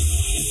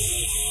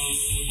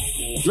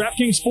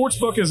 DraftKings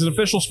Sportsbook is an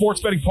official sports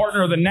betting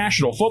partner of the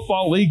National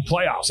Football League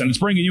playoffs, and it's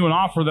bringing you an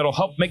offer that'll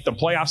help make the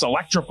playoffs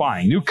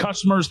electrifying. New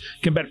customers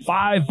can bet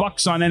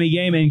 $5 on any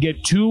game and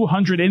get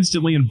 $200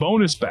 instantly in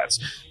bonus bets.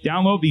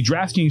 Download the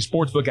DraftKings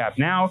Sportsbook app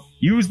now.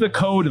 Use the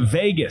code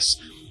VEGAS.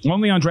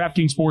 Only on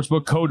DraftKings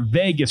Sportsbook, code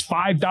VEGAS.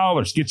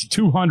 $5 gets you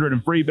 $200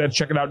 in free bets.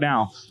 Check it out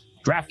now.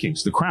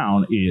 DraftKings, the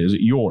crown is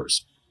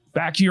yours.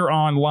 Back here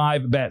on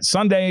Live Bet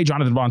Sunday,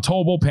 Jonathan Von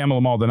Tobel,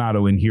 Pamela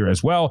Maldonado in here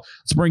as well.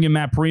 Let's bring in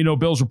Matt Perino,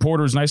 Bills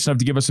reporter, is nice enough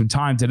to give us some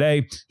time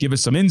today, give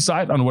us some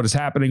insight on what is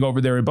happening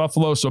over there in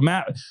Buffalo. So,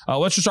 Matt,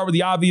 let's just start with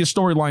the obvious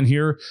storyline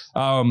here.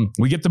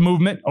 We get the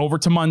movement over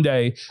to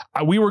Monday.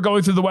 We were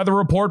going through the weather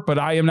report, but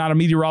I am not a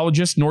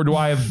meteorologist, nor do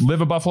I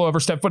live in Buffalo, ever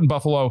step foot in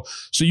Buffalo.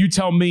 So you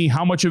tell me,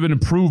 how much of an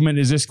improvement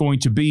is this going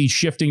to be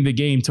shifting the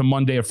game to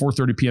Monday at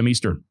 4:30 p.m.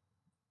 Eastern?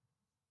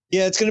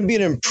 Yeah, it's going to be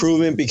an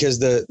improvement because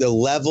the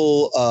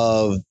level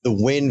of the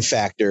wind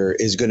factor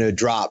is going to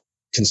drop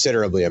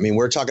considerably. I mean,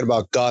 we're talking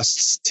about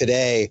gusts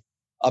today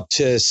up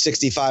to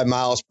 65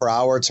 miles per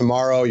hour.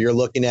 Tomorrow, you're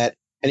looking at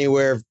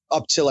anywhere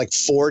up to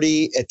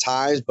 40 at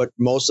times, but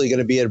mostly going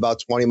to be at about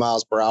 20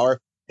 miles per hour.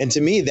 And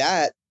to me,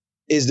 that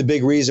is the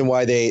big reason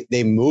why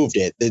they moved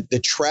it. The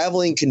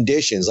traveling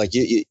conditions,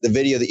 the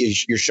video that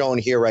you're showing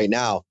here right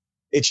now,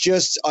 it's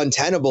just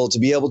untenable to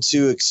be able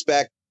to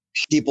expect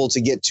people to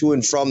get to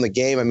and from the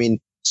game. I mean,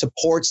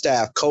 support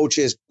staff,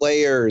 coaches,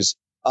 players,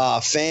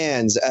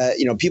 fans,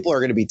 people are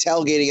going to be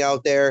tailgating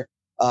out there.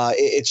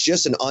 It's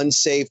just an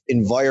unsafe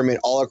environment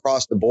all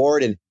across the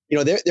board. And,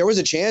 there was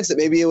a chance that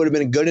maybe it would have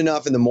been good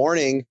enough in the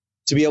morning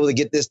to be able to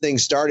get this thing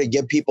started,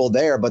 get people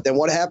there. But then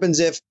what happens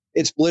if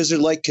it's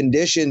blizzard-like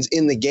conditions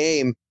in the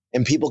game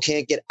and people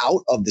can't get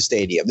out of the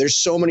stadium? There's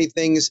so many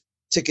things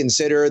to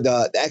consider.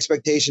 The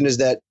expectation is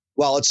that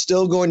while it's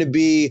still going to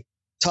be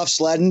tough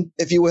sledding,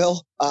 if you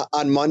will,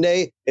 on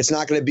Monday, it's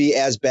not going to be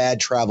as bad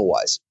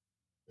travel-wise.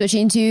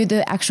 Switching to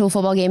the actual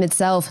football game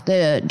itself,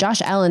 the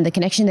Josh Allen, the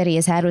connection that he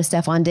has had with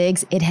Stephon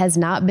Diggs, it has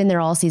not been there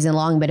all season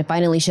long, but it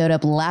finally showed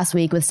up last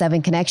week with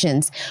 7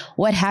 connections.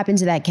 What happened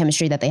to that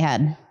chemistry that they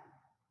had?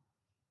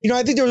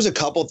 I think there was a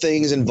couple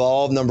things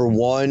involved. Number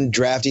one,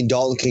 drafting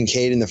Dalton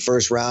Kincaid in the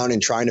first round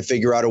and trying to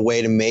figure out a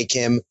way to make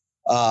him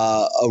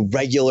a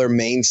regular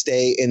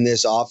mainstay in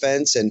this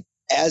offense. And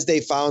as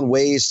they found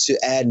ways to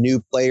add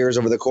new players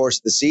over the course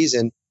of the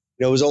season,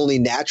 it was only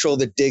natural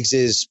that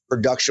Diggs'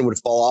 production would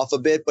fall off a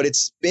bit. But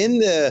it's been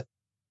the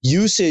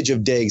usage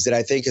of Diggs that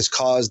I think has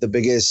caused the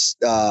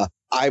biggest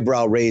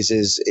eyebrow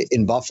raises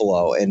in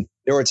Buffalo. And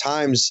there were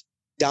times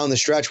down the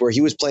stretch where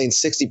he was playing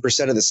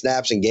 60% of the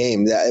snaps in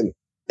game.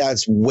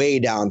 That's way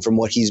down from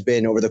what he's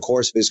been over the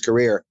course of his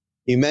career.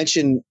 You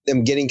mentioned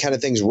them getting kind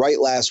of things right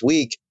last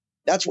week.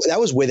 That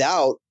was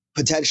without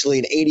potentially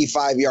an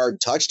 85-yard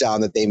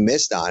touchdown that they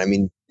missed on. I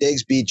mean,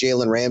 Diggs beat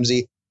Jalen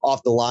Ramsey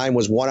off the line,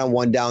 was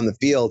one-on-one down the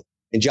field,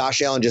 and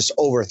Josh Allen just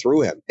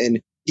overthrew him.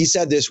 And he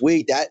said this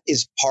week that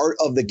is part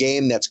of the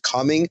game that's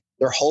coming.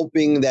 They're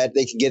hoping that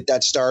they can get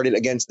that started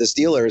against the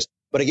Steelers.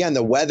 But again,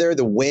 the weather,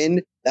 the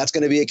wind, that's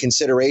going to be a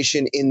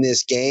consideration in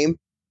this game.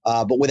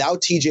 But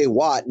without TJ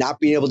Watt not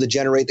being able to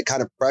generate the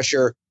kind of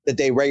pressure that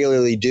they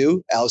regularly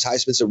do, Alex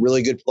Highsmith's a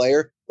really good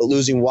player, but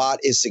losing Watt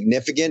is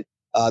significant.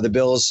 The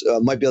Bills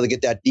might be able to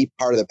get that deep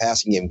part of the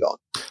passing game going.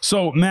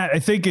 So, Matt, I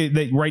think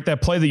that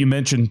play that you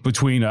mentioned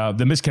between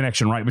the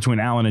misconnection, right, between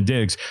Allen and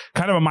Diggs,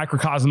 kind of a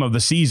microcosm of the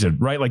season,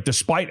 right? Like,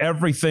 despite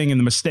everything and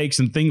the mistakes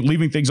and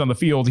leaving things on the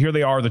field, here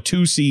they are, the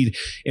 2 seed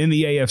in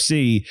the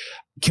AFC.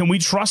 Can we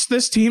trust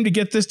this team to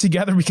get this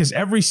together? Because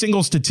every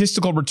single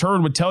statistical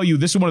return would tell you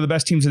this is one of the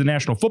best teams in the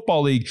National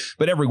Football League.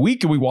 But every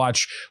week we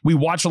watch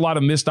a lot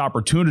of missed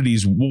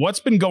opportunities.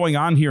 What's been going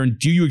on here? And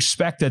do you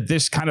expect that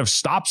this kind of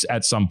stops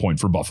at some point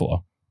for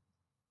Buffalo?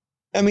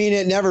 I mean,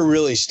 it never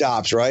really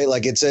stops, right?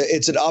 Like it's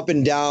an up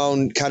and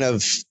down kind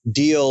of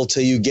deal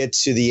till you get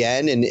to the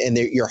end, and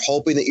you're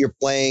hoping that you're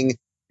playing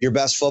your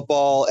best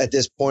football at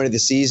this point of the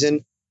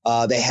season.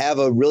 They have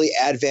a really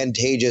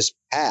advantageous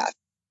path.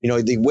 You know,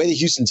 the way the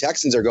Houston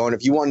Texans are going,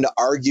 if you wanted to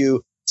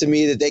argue to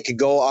me that they could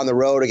go on the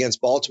road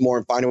against Baltimore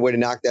and find a way to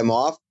knock them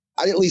off,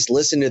 I'd at least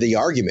listen to the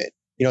argument.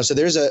 You know, so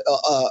there's a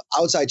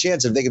outside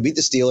chance if they could beat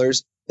the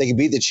Steelers, they could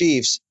beat the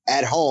Chiefs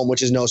at home,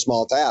 which is no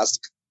small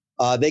task.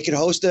 They could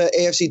host an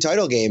AFC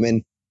title game.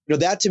 And, you know,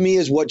 that to me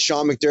is what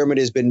Sean McDermott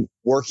has been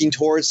working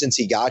towards since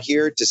he got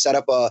here, to set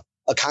up a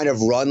kind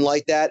of run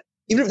like that,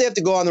 even if they have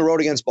to go on the road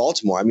against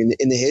Baltimore. I mean,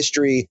 in the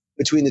history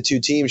between the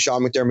two teams,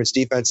 Sean McDermott's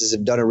defenses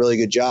have done a really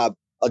good job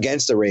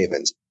against the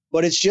Ravens.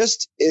 But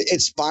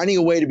it's finding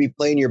a way to be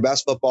playing your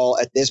best football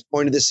at this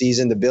point of the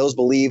season. The Bills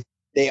believe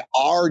they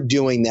are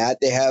doing that.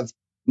 They have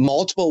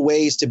multiple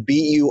ways to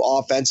beat you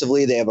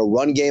offensively. They have a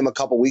run game a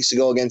couple weeks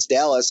ago against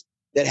Dallas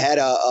that had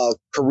a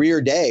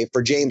career day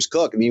for James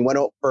Cook. I mean, he went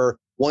out for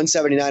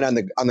 179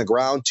 on the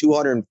ground,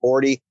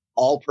 240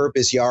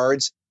 all-purpose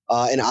yards.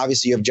 And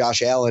obviously you have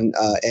Josh Allen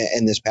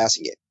in this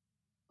passing game.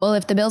 Well,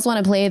 if the Bills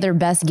want to play their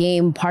best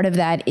game, part of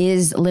that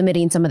is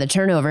limiting some of the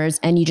turnovers.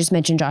 And you just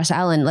mentioned Josh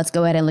Allen. Let's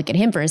go ahead and look at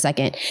him for a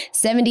second.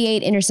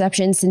 78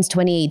 interceptions since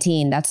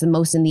 2018. That's the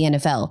most in the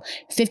NFL.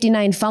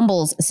 59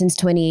 fumbles since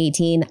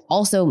 2018.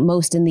 Also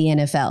most in the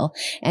NFL.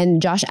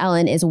 And Josh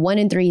Allen is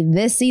 1-3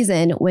 this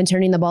season when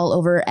turning the ball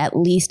over at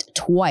least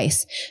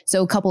twice.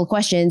 So a couple of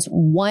questions.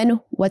 1,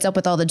 what's up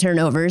with all the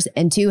turnovers?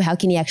 And 2, how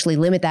can you actually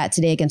limit that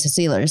today against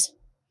the Steelers?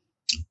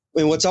 I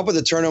mean, what's up with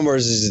the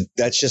turnovers is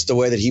that's just the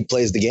way that he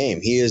plays the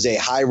game. He is a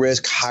high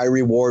risk, high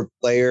reward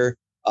player,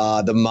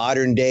 the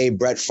modern day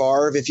Brett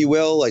Favre, if you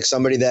will, like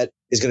somebody that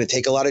is going to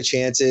take a lot of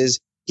chances.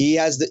 He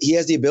has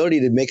the ability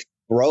to make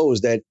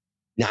throws that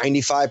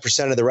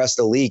 95% of the rest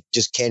of the league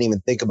just can't even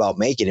think about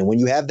making. And when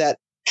you have that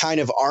kind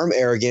of arm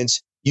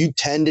arrogance, you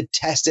tend to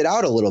test it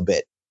out a little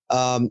bit.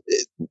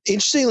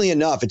 Interestingly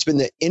enough, it's been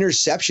the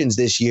interceptions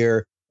this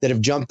year that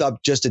have jumped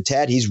up just a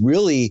tad. He's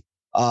really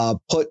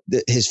put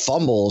his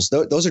fumbles,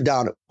 those are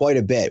down quite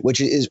a bit, which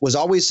was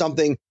always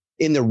something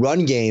in the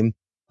run game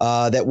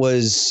that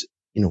was,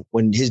 you know,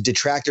 when his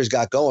detractors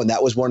got going,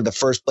 that was one of the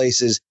first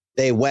places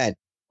they went.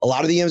 A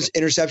lot of the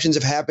interceptions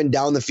have happened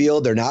down the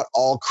field. They're not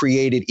all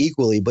created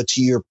equally, but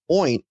to your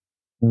point,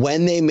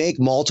 when they make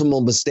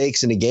multiple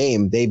mistakes in a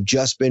game, they've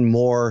just been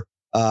more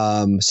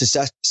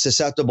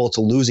susceptible to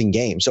losing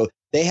games. So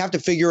they have to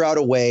figure out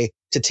a way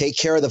to take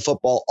care of the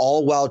football,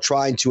 all while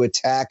trying to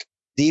attack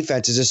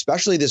defenses,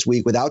 especially this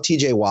week without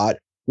TJ Watt,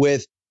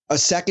 with a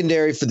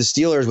secondary for the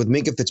Steelers with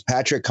Minkah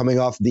Fitzpatrick coming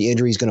off the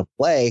injury. He's going to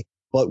play,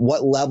 but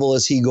what level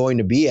is he going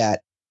to be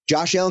at?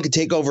 Josh Allen could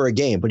take over a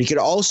game, but he could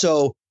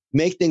also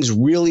make things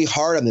really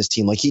hard on this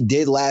team like he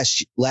did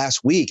last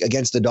week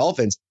against the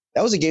Dolphins.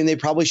 That was a game they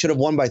probably should have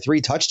won by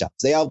 3 touchdowns.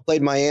 They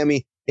outplayed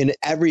Miami in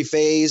every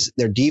phase.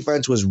 Their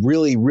defense was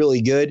really,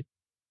 really good.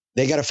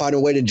 They got to find a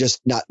way to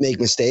just not make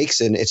mistakes,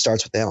 and it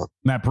starts with Allen.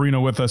 Matt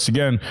Parrino with us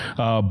again,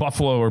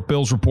 Buffalo or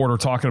Bills reporter,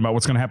 talking about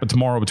what's going to happen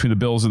tomorrow between the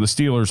Bills and the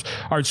Steelers.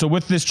 All right, so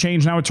with this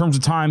change now in terms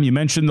of time, you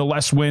mentioned the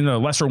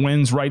lesser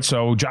wins, right?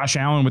 So Josh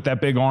Allen with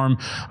that big arm,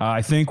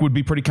 I think would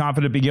be pretty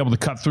confident being able to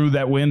cut through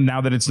that wind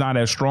now that it's not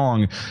as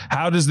strong.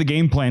 How does the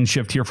game plan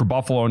shift here for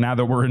Buffalo now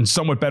that we're in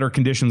somewhat better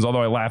conditions?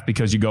 Although I laugh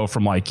because you go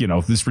from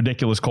this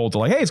ridiculous cold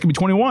to hey, it's going to be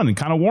 21 and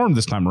kind of warm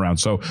this time around.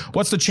 So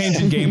what's the change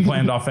in game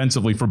plan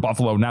offensively for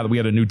Buffalo now that we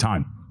had a new time?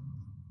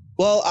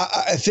 Well,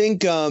 I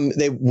think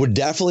they would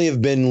definitely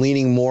have been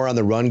leaning more on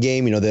the run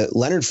game. You know, the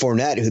Leonard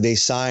Fournette, who they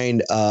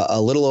signed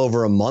a little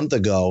over a month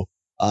ago,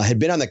 had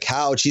been on the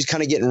couch. He's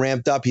kind of getting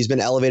ramped up. He's been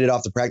elevated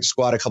off the practice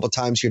squad a couple of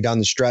times here down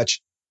the stretch.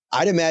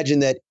 I'd imagine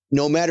that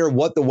no matter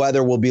what the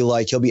weather will be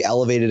like, he'll be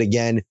elevated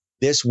again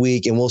this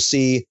week, and we'll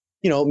see,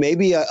 you know,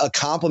 maybe a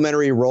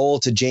complimentary role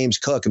to James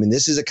Cook. I mean,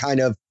 this is a kind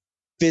of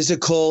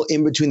physical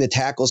in between the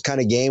tackles kind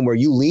of game where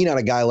you lean on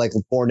a guy like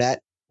Fournette,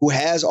 who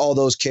has all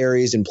those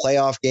carries in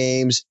playoff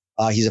games.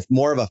 He's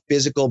more of a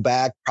physical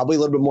back, probably a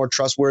little bit more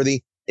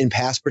trustworthy in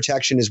pass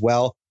protection as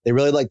well. They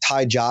really like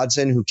Ty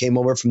Johnson, who came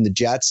over from the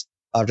Jets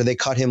after they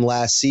cut him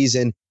last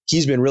season.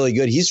 He's been really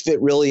good. He's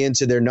fit really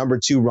into their number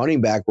 2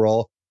 running back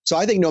role. So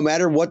I think no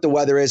matter what the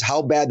weather is,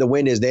 how bad the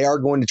wind is, they are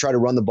going to try to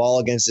run the ball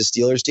against the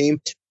Steelers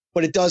team.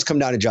 But it does come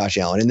down to Josh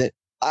Allen. And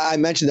I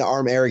mentioned the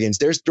arm arrogance.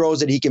 There's throws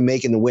that he can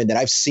make in the wind that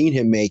I've seen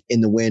him make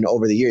in the wind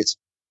over the years.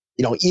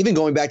 Even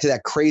going back to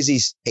that crazy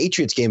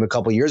Patriots game a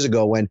couple years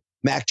ago when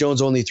Mac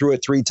Jones only threw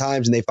it 3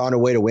 times and they found a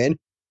way to win.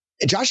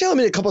 And Josh Allen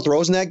made a couple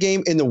throws in that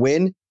game in the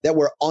wind that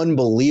were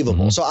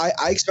unbelievable. So I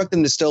expect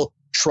them to still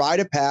try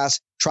to pass,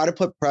 try to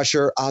put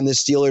pressure on the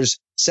Steelers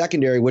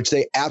secondary, which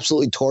they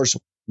absolutely torched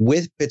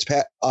with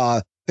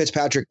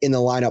Fitzpatrick in the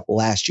lineup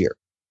last year.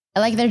 I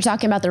like they're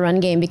talking about the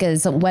run game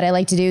because what I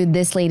like to do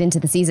this late into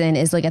the season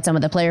is look at some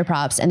of the player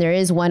props. And there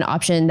is one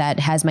option that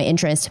has my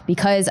interest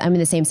because I'm in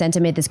the same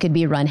sentiment. This could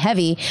be run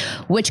heavy.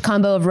 Which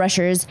combo of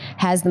rushers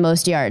has the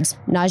most yards?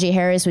 Najee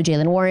Harris with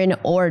Jaylen Warren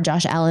or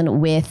Josh Allen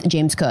with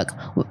James Cook?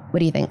 What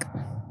do you think?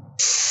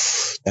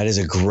 That is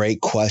a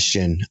great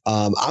question.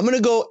 I'm going to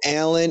go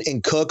Allen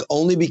and Cook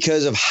only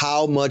because of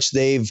how much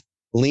they've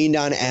leaned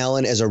on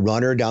Allen as a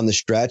runner down the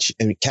stretch.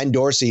 And Ken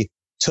Dorsey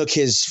took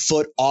his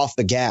foot off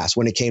the gas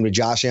when it came to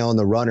Josh Allen,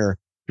 the runner,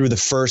 through the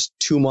first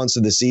 2 months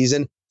of the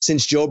season.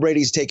 Since Joe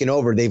Brady's taken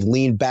over, they've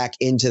leaned back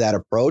into that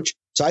approach.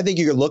 So I think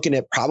you're looking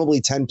at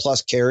probably 10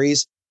 plus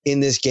carries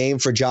in this game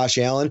for Josh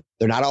Allen.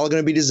 They're not all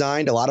going to be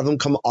designed. A lot of them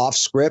come off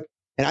script.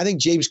 And I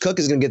think James Cook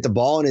is going to get the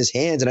ball in his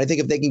hands. And I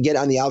think if they can get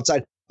on the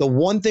outside, the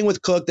one thing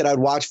with Cook that I'd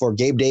watch for,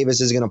 Gabe Davis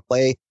is going to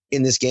play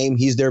in this game.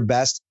 He's their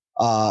best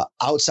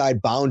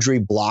outside boundary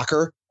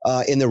blocker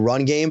in the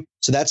run game.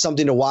 So that's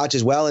something to watch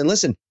as well. And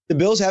listen, the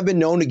Bills have been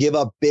known to give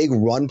up big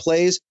run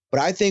plays, but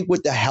I think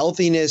with the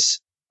healthiness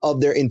of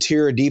their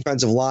interior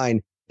defensive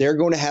line, they're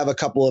going to have a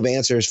couple of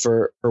answers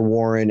for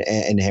Warren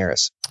and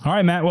Harris. All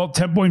right, Matt. Well,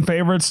 10-point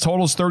favorites,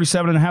 totals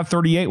 37.5,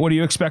 38. What do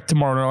you expect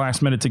tomorrow in our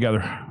last minute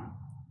together?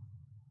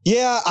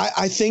 Yeah,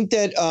 I think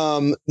that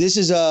this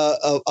is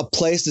a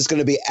place that's going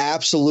to be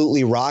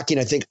absolutely rocking.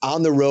 I think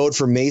on the road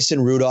for Mason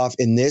Rudolph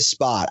in this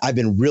spot, I've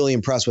been really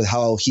impressed with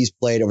how he's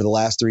played over the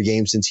last 3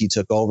 games since he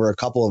took over. A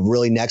couple of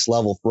really next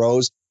level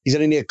throws. He's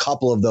going to need a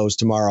couple of those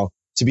tomorrow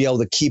to be able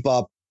to keep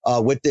up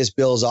with this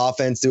Bills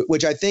offense,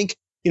 which I think,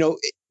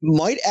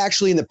 might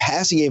actually in the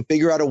passing game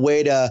figure out a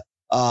way to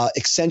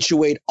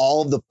accentuate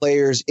all of the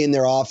players in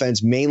their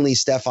offense, mainly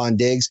Stephon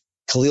Diggs.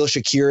 Khalil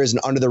Shakir is an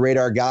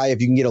under-the-radar guy.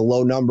 If you can get a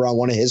low number on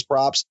one of his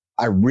props,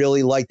 I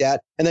really like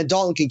that. And then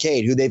Dalton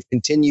Kincaid, who they've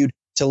continued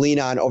to lean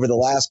on over the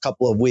last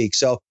couple of weeks.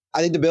 So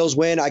I think the Bills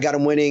win. I got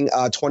them winning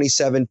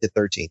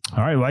 27-13.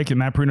 All right, like it.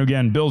 Matt Perino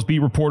again, Bills beat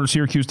reporter,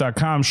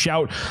 Syracuse.com.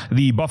 Shout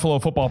the Buffalo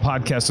Football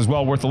Podcast as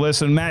well. Worth a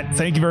listen. Matt,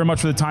 thank you very much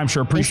for the time.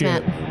 Sure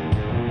appreciate it.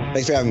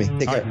 Thanks for having me.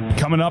 Take care. Right,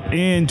 coming up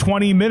in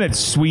 20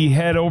 minutes, we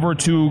head over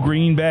to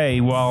Green Bay.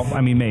 Well,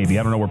 I mean, maybe.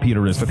 I don't know where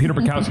Peter is, but Peter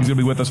Bukowski's going to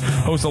be with us,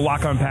 host of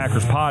Lock on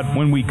Packers pod.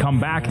 When we come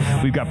back,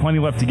 we've got plenty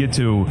left to get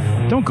to.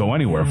 Don't go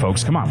anywhere,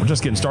 folks. Come on. We're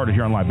just getting started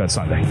here on Live Bet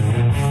Sunday.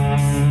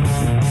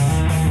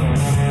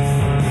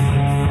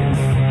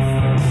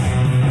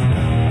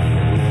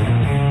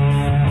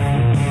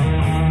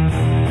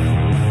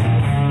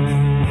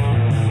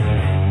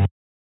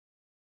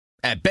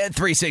 At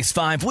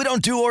Bet365, we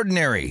don't do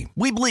ordinary.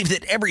 We believe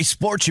that every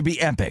sport should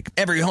be epic.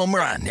 Every home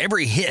run,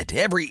 every hit,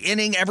 every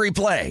inning, every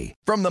play.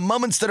 From the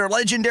moments that are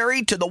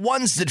legendary to the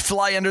ones that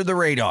fly under the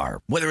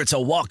radar. Whether it's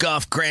a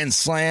walk-off grand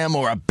slam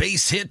or a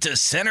base hit to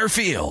center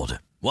field.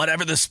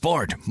 Whatever the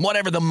sport,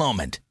 whatever the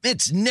moment.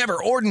 It's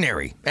never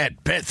ordinary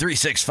at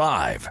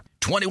Bet365.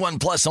 21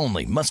 plus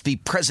only. Must be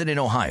present in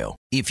Ohio.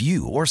 If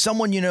you or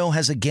someone you know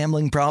has a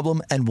gambling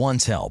problem and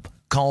wants help,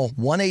 call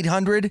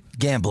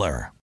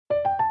 1-800-GAMBLER.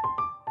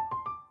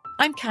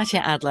 I'm Katya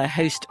Adler,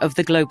 host of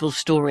The Global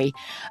Story.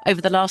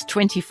 Over the last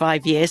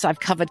 25 years, I've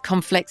covered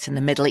conflicts in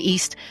the Middle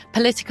East,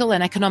 political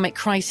and economic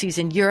crises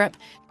in Europe,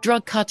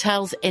 drug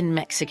cartels in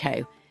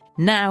Mexico.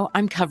 Now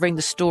I'm covering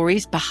the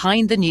stories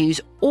behind the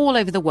news all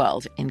over the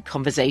world in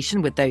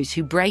conversation with those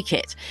who break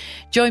it.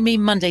 Join me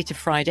Monday to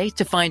Friday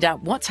to find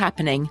out what's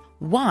happening,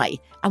 why,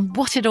 and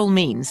what it all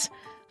means.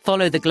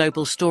 Follow The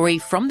Global Story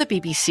from the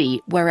BBC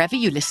wherever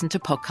you listen to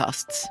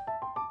podcasts.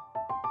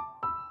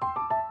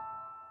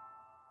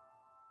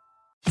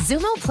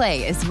 Xumo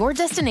Play is your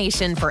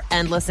destination for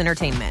endless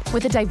entertainment.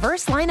 With a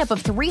diverse lineup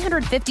of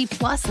 350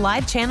 plus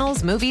live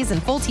channels, movies,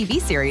 and full TV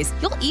series,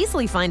 you'll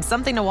easily find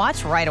something to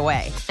watch right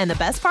away. And the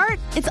best part?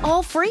 It's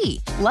all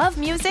free. Love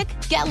music?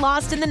 Get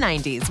lost in the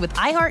 90s with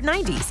iHeart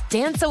 90s.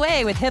 Dance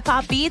away with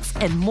hip-hop beats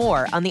and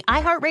more on the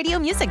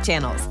iHeartRadio music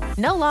channels.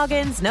 No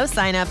logins, no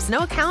signups, no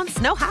accounts,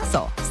 no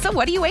hassle. So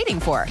what are you waiting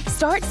for?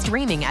 Start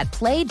streaming at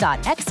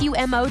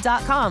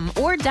play.xumo.com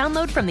or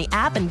download from the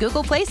app and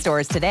Google Play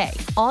stores today.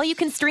 All you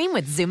can stream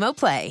with Xumo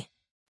Play.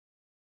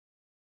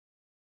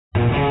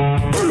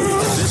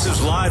 This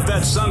is Live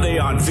Bet Sunday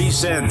on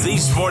VSiN, the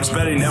Sports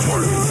Betting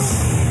Network.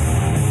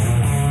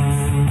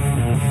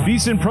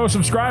 VSiN Pro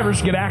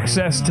subscribers get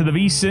access to the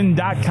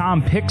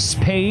VSiN.com picks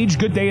page.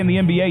 Good day in the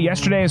NBA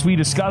yesterday, as we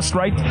discussed,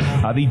 right?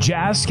 The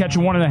Jazz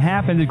catching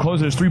 1.5 and then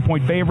closing as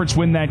 3-point favorites,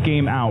 win that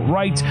game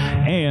outright.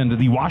 And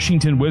the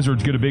Washington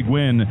Wizards get a big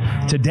win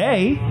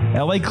today.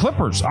 LA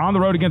Clippers on the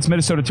road against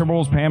Minnesota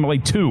Timberwolves. Pam, LA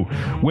 2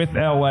 with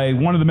LA.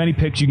 One of the many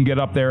picks you can get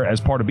up there as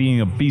part of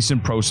being a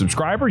VSiN Pro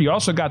subscriber. You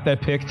also got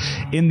that pick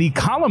in the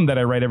column that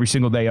I write every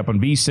single day up on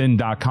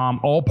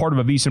VSiN.com, all part of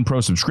a VSiN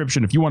Pro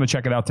subscription. If you want to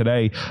check it out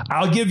today,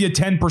 I'll give you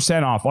 10%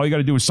 off. All you got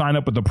to do is sign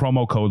up with the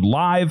promo code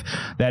LIVE.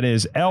 That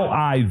is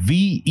LIVE,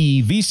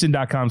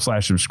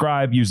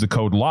 VSiN.com/subscribe. Use the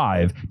code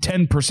LIVE,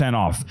 10%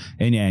 off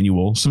an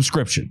annual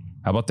subscription.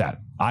 How about that?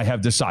 I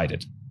have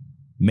decided.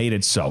 Made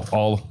it so.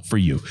 All for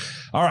you.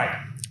 All right.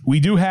 We're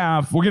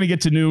going to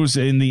get to news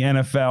in the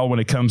NFL when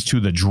it comes to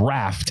the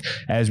draft,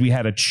 as we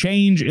had a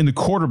change in the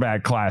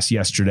quarterback class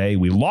yesterday.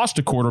 We lost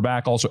a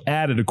quarterback, also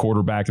added a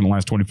quarterback in the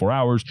last 24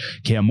 hours.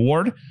 Cam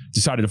Ward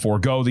decided to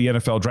forego the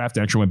NFL draft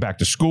and actually went back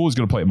to school. He's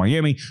going to play at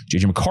Miami.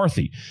 J.J.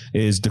 McCarthy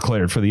is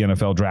declared for the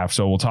NFL draft.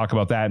 So we'll talk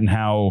about that and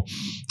how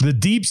the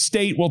deep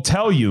state will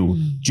tell you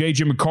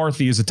J.J.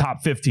 McCarthy is a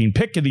top 15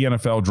 pick in the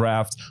NFL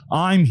draft.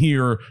 I'm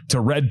here to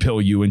red pill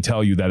you and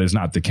tell you that is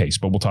not the case.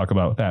 But we'll talk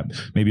about that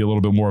maybe a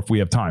little bit more if we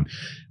have time.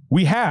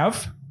 We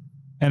have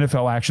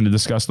NFL action to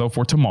discuss, though,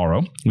 for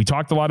tomorrow. We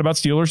talked a lot about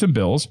Steelers and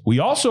Bills. We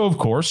also, of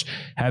course,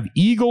 have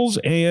Eagles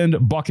and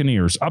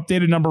Buccaneers.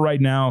 Updated number right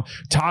now,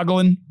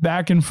 toggling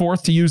back and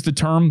forth, to use the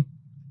term.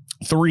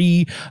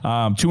 3,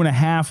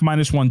 2.5,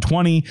 minus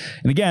 120.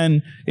 And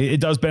again,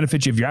 it does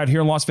benefit you if you're out here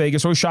in Las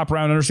Vegas. Always shop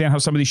around and understand how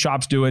some of these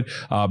shops do it.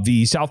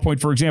 The South Point,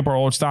 for example, our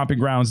old stomping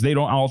grounds, they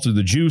don't alter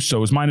the juice.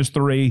 So it's minus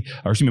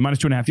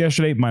 2.5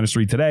 yesterday, minus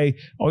 3 today.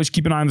 Always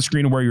keep an eye on the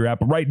screen of where you're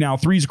at. But right now,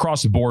 3s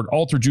across the board,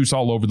 alter juice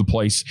all over the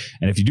place.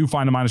 And if you do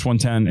find a minus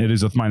 110, it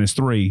is a minus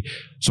 3.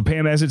 So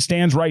Pam, as it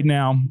stands right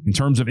now, in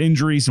terms of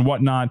injuries and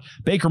whatnot,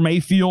 Baker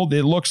Mayfield,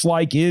 it looks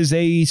like, is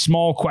a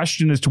small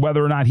question as to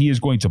whether or not he is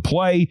going to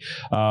play.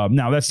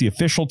 Now, that's the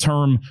official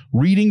term.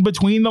 Reading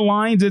between the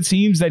lines, it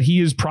seems that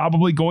he is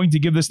probably going to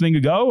give this thing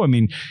a go. I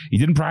mean, he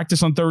didn't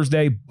practice on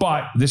Thursday,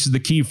 but this is the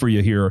key for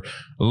you here.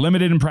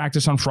 Limited in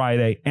practice on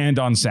Friday and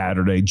on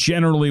Saturday.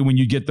 Generally, when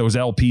you get those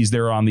LPs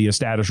there on the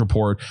status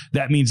report,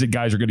 that means that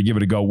guys are going to give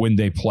it a go when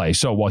they play.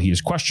 So while he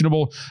is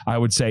questionable, I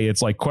would say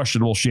it's like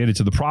questionable shaded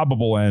to the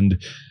probable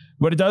end.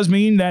 But it does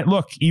mean that,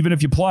 look, even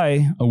if you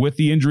play with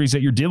the injuries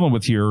that you're dealing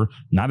with here,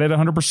 not at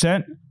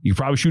 100%, you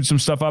probably shoot some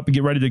stuff up and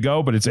get ready to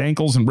go, but it's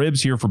ankles and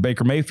ribs here for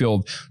Baker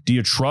Mayfield. Do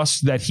you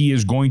trust that he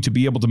is going to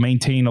be able to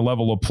maintain a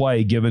level of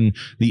play given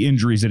the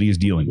injuries that he is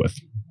dealing with?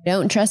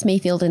 Don't trust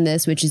Mayfield in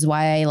this, which is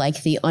why I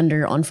like the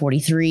under on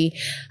 43.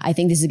 I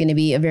think this is going to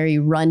be a very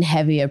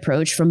run-heavy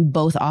approach from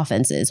both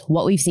offenses.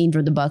 What we've seen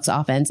from the Bucs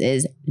offense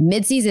is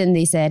midseason,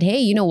 they said, hey,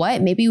 you know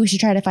what? Maybe we should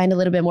try to find a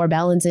little bit more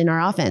balance in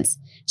our offense.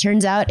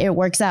 Turns out it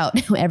works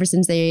out. Ever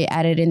since they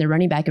added in the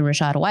running back in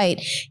Rachaad White,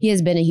 he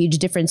has been a huge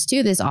difference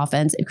to this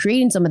offense,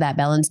 creating some of that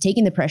balance,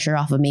 taking the pressure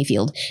off of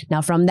Mayfield.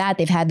 Now, from that,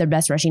 they've had their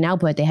best rushing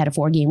output. They had a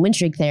 4-game win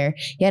streak there.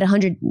 He had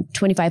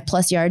 125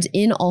 plus yards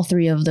in all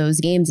 3 of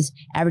those games,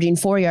 averaging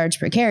 4 yards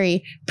per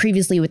carry.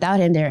 Previously, without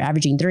him, they're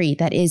averaging 3.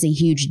 That is a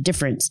huge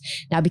difference.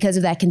 Now, because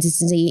of that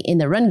consistency in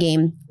the run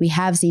game, we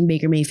have seen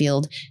Baker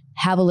Mayfield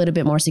have a little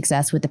bit more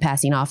success with the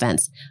passing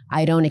offense.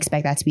 I don't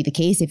expect that to be the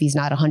case if he's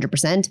not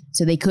 100%.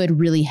 So they could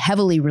really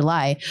heavily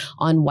rely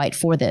on White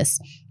for this.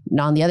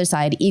 Now, on the other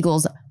side,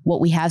 Eagles,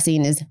 what we have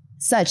seen is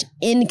such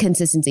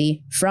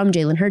inconsistency from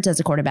Jalen Hurts as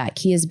a quarterback.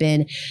 He has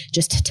been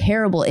just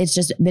terrible. It's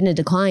just been a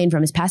decline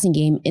from his passing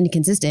game,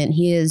 inconsistent.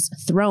 He has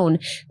thrown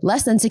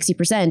less than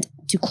 60%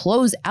 to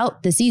close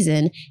out the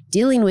season,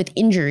 dealing with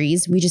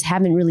injuries. We just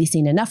haven't really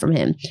seen enough from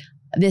him.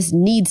 This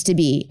needs to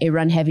be a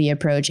run-heavy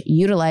approach.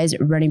 Utilize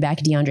running back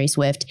DeAndre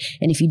Swift.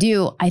 And if you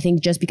do, I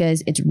think just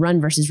because it's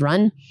run versus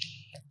run,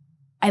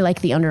 I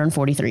like the under on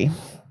 43.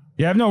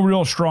 Yeah, I have no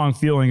real strong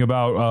feeling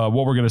about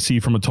what we're going to see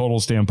from a total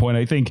standpoint.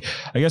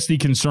 I guess the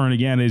concern,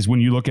 again, is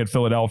when you look at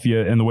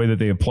Philadelphia and the way that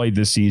they have played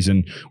this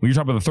season, when you're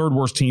talking about the third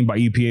worst team by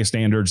EPA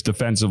standards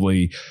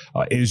defensively,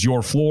 is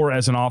your floor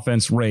as an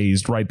offense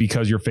raised, right,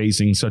 because you're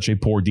facing such a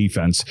poor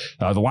defense.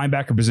 The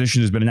linebacker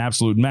position has been an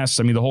absolute mess.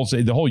 I mean,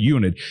 the whole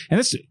unit. And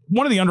that's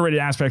one of the underrated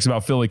aspects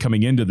about Philly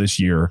coming into this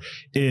year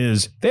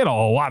is they had a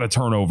lot of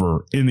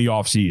turnover in the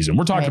offseason.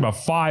 We're talking about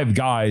 5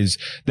 guys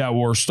that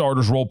were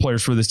starters, role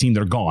players for this team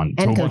that are gone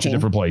to a bunch of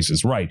different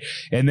places, right?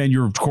 And then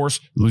you're, of course,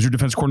 lose your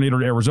defense coordinator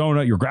to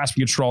Arizona. You're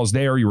grasping at straws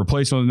there. You're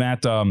replacing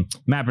Matt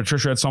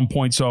Patricia at some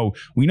point. So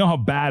we know how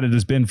bad it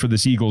has been for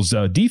this Eagles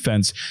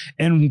defense.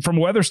 And from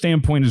a weather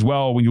standpoint as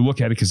well, when you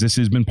look at it, because this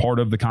has been part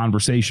of the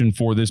conversation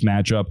for this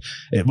matchup,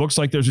 it looks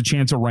like there's a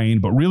chance of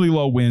rain, but really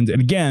low wind.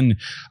 And again,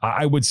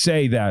 I would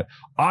say that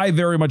I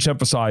very much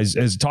emphasize,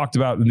 as talked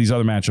about in these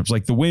other matchups,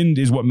 like the wind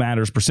is what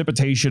matters.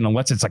 Precipitation,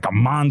 unless it's like a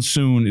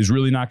monsoon, is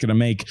really not going to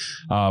make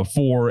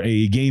for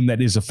a game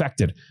that is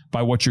affected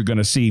by what you're going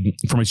to see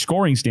from a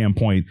scoring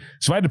standpoint.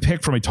 So if I had to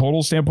pick from a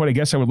total standpoint, I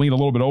guess I would lean a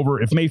little bit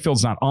over. If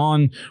Mayfield's not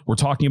on, we're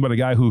talking about a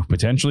guy who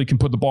potentially can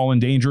put the ball in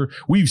danger.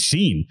 We've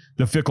seen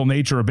the fickle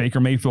nature of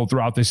Baker Mayfield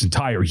throughout this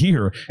entire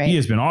year. Right. He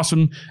has been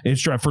awesome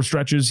for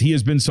stretches. He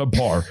has been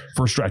subpar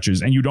for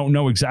stretches, and you don't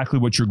know exactly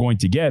what you're going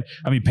to get.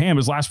 I mean, Pam,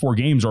 his last 4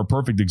 games are a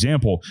perfect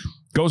example.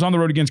 Goes on the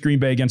road against Green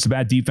Bay against a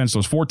bad defense.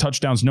 Those 4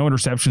 touchdowns, no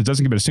interceptions,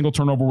 doesn't give it a single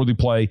turnover-worthy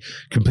play,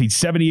 completes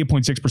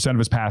 78.6% of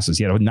his passes.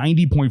 He had a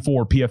 90.4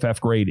 PFF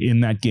grade in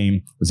that game.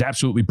 It was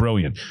absolutely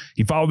brilliant.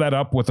 He followed that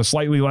up with a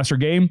slightly lesser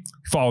game,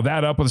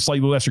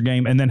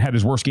 and then had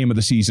his worst game of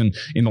the season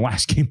in the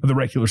last game of the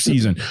regular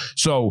season.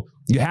 So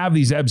you have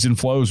these ebbs and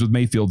flows with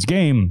Mayfield's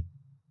game,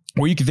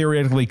 where you could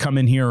theoretically come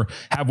in here,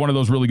 have one of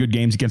those really good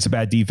games against a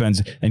bad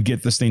defense and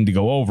get this thing to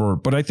go over.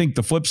 But I think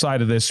the flip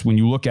side of this, when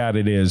you look at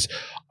it, is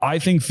I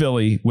think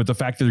Philly, with the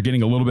fact that they're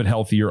getting a little bit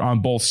healthier on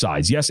both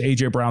sides. Yes,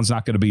 A.J. Brown's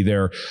not going to be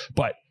there,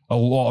 but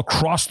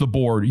across the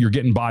board, you're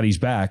getting bodies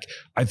back.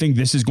 I think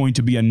this is going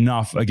to be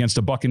enough against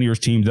a Buccaneers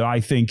team that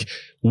I think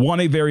won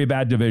a very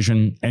bad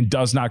division and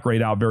does not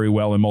grade out very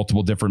well in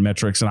multiple different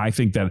metrics. And I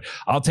think that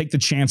I'll take the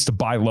chance to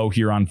buy low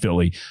here on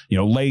Philly.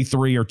 Lay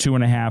 3 or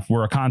 2.5.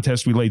 We're a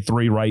contest. We laid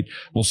 3, right?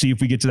 We'll see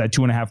if we get to that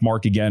 2.5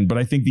 mark again. But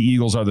I think the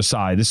Eagles are the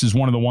side. This is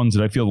one of the ones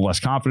that I feel the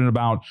less confident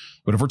about.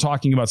 But if we're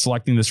talking about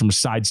selecting this from a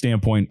side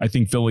standpoint, I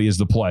think Philly is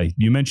the play.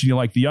 You mentioned you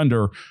like the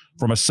under.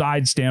 From a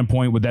side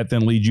standpoint, would that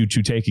then lead you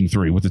to taking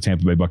 3 with the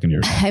Tampa Bay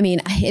Buccaneers? I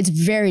mean, it's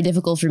very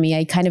difficult for me.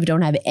 I kind of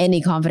don't have any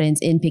confidence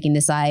in picking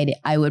the side.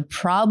 I would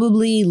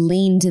probably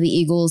lean to the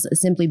Eagles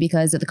simply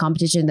because of the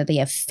competition that they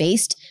have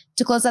faced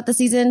to close out the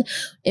season.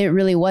 It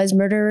really was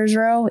murderer's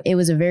row. It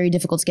was a very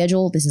difficult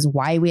schedule. This is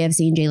why we have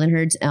seen Jalen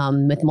Hurts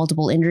with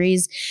multiple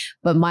injuries.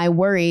 But my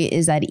worry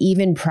is that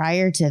even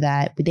prior to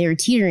that, they were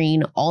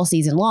teetering all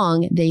season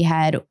long.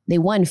 They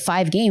won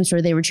 5 games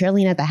where they were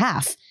trailing at the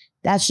half.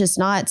 That's just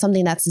not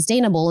something that's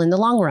sustainable in the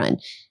long run.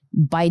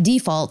 By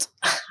default,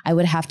 I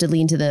would have to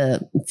lean to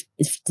the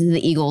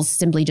Eagles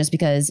simply just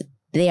because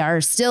they are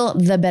still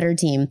the better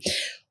team.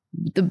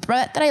 The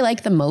bet that I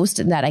like the most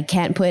and that I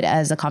can't put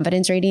as a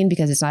confidence rating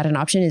because it's not an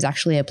option is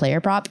actually a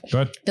player prop.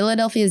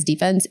 Philadelphia's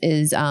defense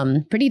is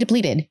pretty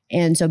depleted.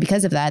 And so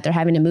because of that, they're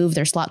having to move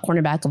their slot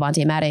cornerback,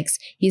 Avonte Maddox.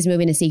 He's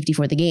moving to safety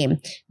for the game.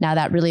 Now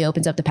that really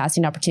opens up the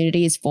passing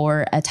opportunities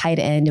for a tight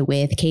end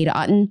with Cade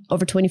Otton.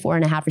 Over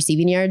 24.5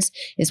 receiving yards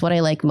is what I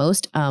like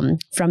most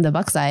from the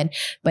Buck side.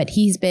 But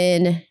he's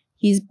been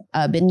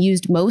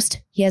used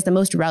most. He has the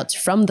most routes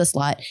from the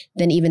slot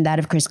than even that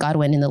of Chris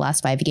Godwin in the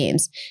last 5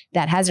 games.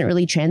 That hasn't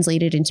really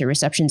translated into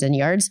receptions and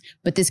yards,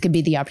 but this could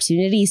be the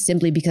opportunity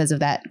simply because of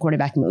that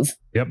quarterback move.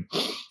 Yep.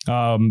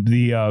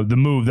 The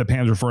move that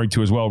Pam's referring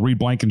to as well, Reed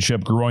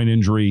Blankenship, groin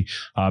injury,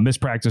 missed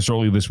practice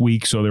early this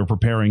week. So they're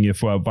preparing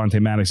if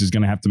Avonte Maddox is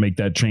going to have to make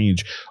that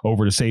change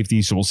over to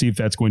safety. So we'll see if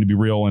that's going to be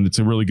real. And it's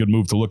a really good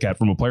move to look at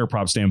from a player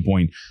prop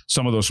standpoint.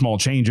 Some of those small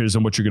changes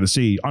and what you're going to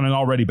see on an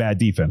already bad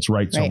defense,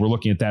 right? So we're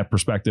looking at that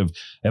perspective.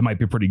 It might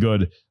be pretty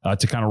good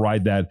to kind of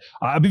ride that.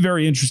 I'd be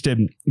very interested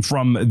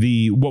from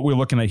what we're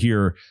looking at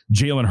here,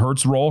 Jalen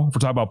Hurts' role. If we're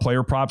talking about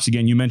player props,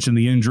 again, you mentioned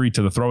the injury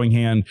to the throwing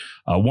hand.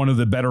 One of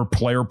the better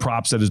player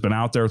props that has been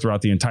out there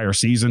throughout the entire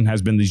season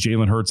has been these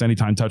Jalen Hurts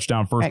anytime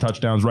touchdown, first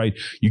touchdowns, right?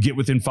 You get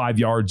within 5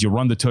 yards, you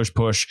run the tush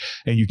push,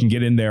 and you can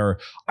get in there.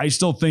 I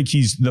still think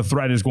the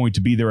threat is going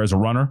to be there as a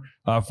runner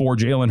for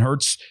Jalen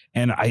Hurts.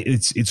 And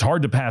it's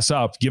hard to pass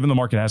up, given the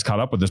market has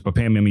caught up with this. But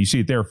Pam, I mean, you see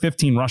it there,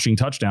 15 rushing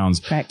touchdowns.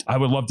 Correct. I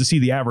would love to see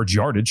the average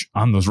yardage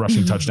on those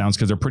rushing touchdowns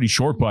because they're pretty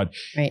short. But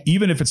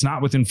even if it's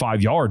not within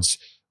 5 yards,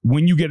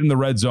 when you get in the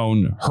red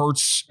zone,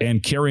 Hurts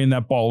and carrying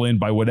that ball in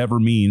by whatever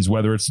means,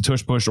 whether it's the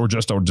tush push or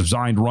just a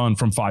designed run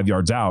from 5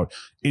 yards out,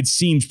 it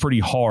seems pretty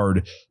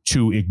hard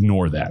to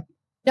ignore that.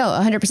 No,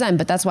 100%.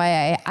 But that's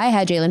why I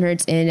had Jalen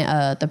Hurts in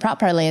the prop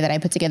parlay that I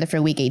put together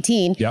for week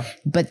 18. Yeah.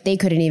 But they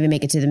couldn't even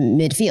make it to the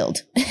midfield.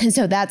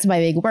 So that's my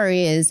big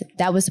worry is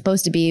that was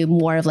supposed to be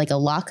more of like a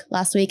lock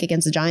last week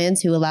against the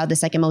Giants, who allowed the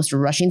second most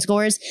rushing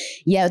scores.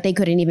 Yet they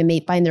couldn't even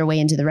find their way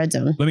into the red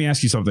zone. Let me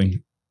ask you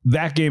something.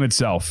 That game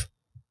itself,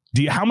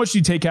 how much do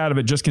you take out of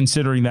it just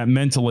considering that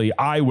mentally,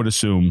 I would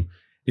assume,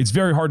 it's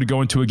very hard to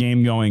go into a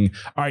game going,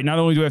 all right, not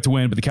only do we have to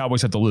win, but the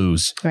Cowboys have to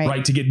lose,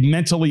 right? To get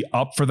mentally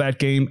up for that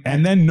game.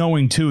 And then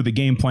knowing too, the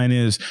game plan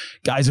is,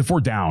 guys, if we're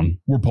down,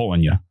 we're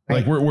pulling you.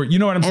 Right. Like we're you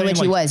know what I'm saying?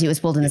 Which he was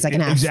pulled in the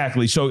second half.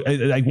 Exactly. So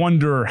I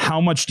wonder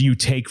how much do you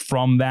take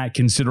from that,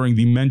 considering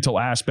the mental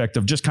aspect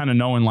of just kind of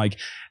knowing like,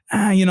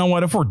 you know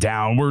what, if we're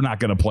down, we're not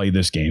going to play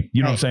this game.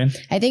 You know what I'm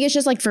saying? I think it's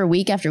just like for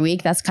week after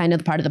week, that's kind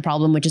of part of the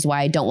problem, which is why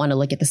I don't want to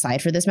look at the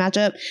side for this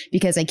matchup,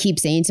 because I keep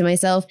saying to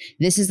myself,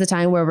 this is the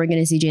time where we're going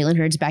to see Jalen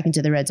Hurts back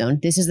into the red zone.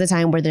 This is the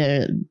time where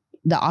the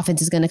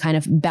offense is going to kind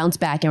of bounce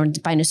back and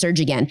find a surge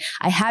again.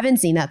 I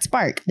haven't seen that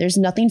spark. There's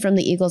nothing from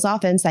the Eagles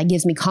offense that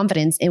gives me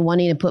confidence in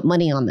wanting to put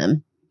money on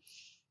them.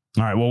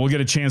 All right, well, we'll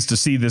get a chance to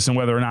see this and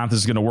whether or not this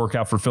is going to work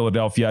out for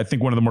Philadelphia. I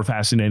think one of the more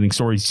fascinating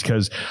stories,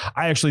 because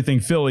I actually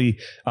think Philly,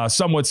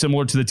 somewhat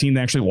similar to the team they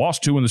actually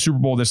lost to in the Super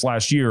Bowl this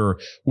last year,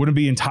 wouldn't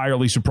be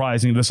entirely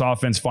surprising if this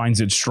offense finds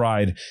its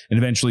stride and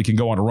eventually can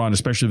go on a run,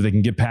 especially if they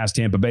can get past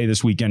Tampa Bay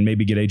this weekend,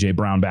 maybe get A.J.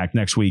 Brown back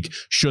next week,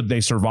 should they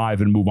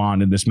survive and move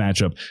on in this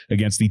matchup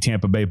against the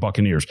Tampa Bay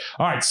Buccaneers.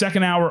 All right,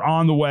 second hour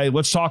on the way.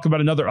 Let's talk about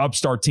another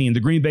upstart team,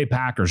 the Green Bay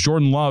Packers.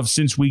 Jordan Love,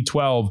 since week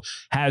 12,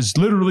 has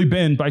literally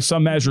been, by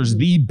some measures,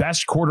 the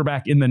best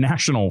quarterback in the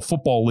National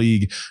Football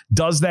League.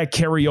 Does that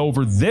carry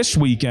over this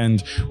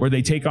weekend where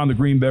they take on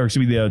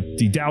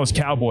the Dallas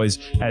Cowboys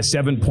as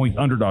 7-point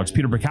underdogs?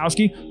 Peter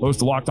Bukowski,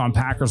 host of Locked On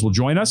Packers, will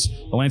join us.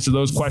 We'll answer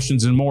those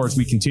questions and more as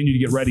we continue to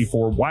get ready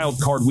for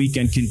Wild Card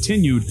Weekend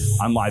continued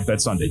on Live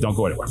Bet Sunday. Don't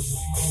go anywhere.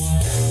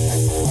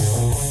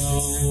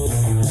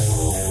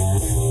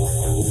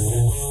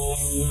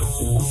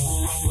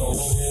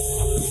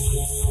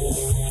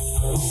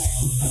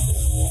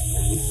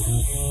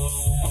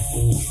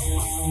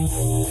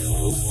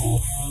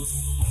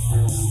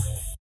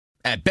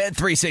 At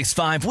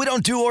Bet365, we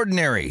don't do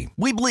ordinary.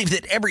 We believe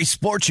that every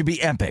sport should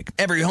be epic.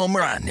 Every home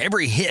run,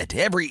 every hit,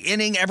 every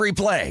inning, every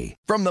play.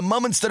 From the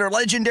moments that are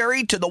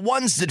legendary to the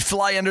ones that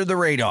fly under the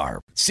radar.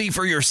 See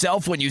for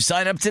yourself when you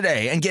sign up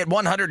today and get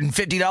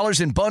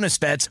 $150 in bonus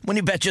bets when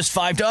you bet just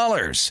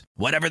 $5.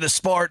 Whatever the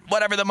sport,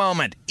 whatever the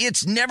moment,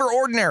 it's never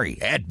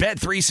ordinary at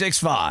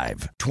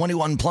Bet365.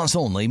 21 plus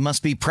only.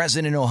 Must be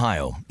present in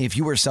Ohio. If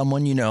you or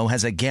someone you know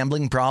has a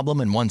gambling problem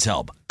and wants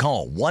help,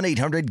 call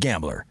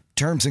 1-800-GAMBLER.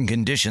 Terms and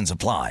conditions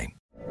apply.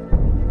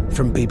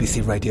 From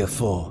BBC Radio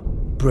 4,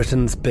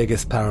 Britain's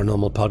biggest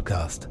paranormal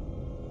podcast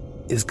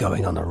is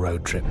going on a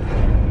road trip.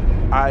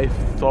 I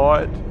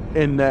thought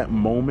in that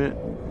moment,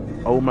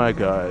 oh my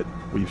God,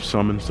 we've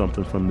summoned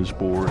something from this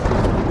board.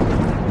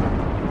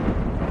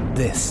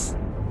 This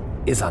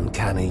is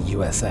Uncanny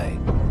USA.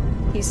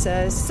 He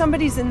says,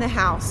 somebody's in the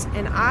house,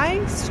 and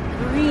I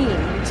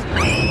screamed.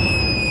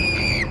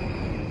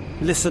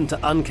 Listen to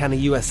Uncanny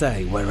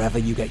USA wherever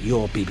you get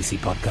your BBC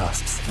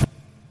podcasts,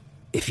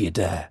 if you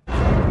dare.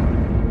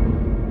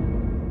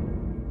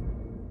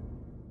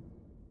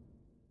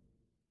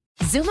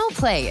 Xumo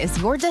Play is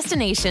your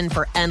destination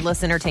for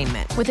endless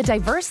entertainment. With a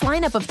diverse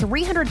lineup of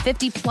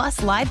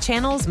 350-plus live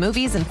channels,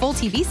 movies, and full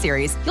TV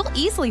series, you'll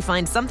easily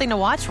find something to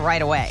watch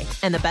right away.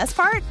 And the best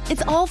part?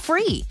 It's all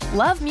free.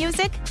 Love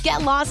music?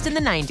 Get lost in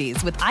the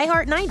 90s with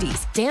iHeart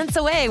 90s, dance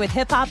away with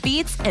hip-hop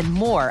beats, and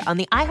more on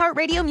the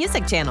iHeartRadio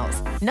music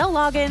channels. No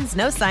logins,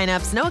 no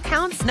signups, no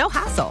accounts, no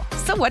hassle.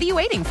 So what are you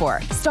waiting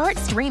for? Start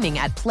streaming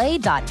at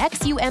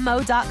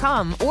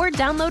play.xumo.com or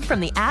download from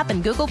the app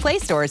and Google Play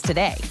stores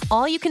today.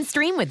 All you can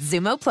stream with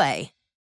Xumo Play.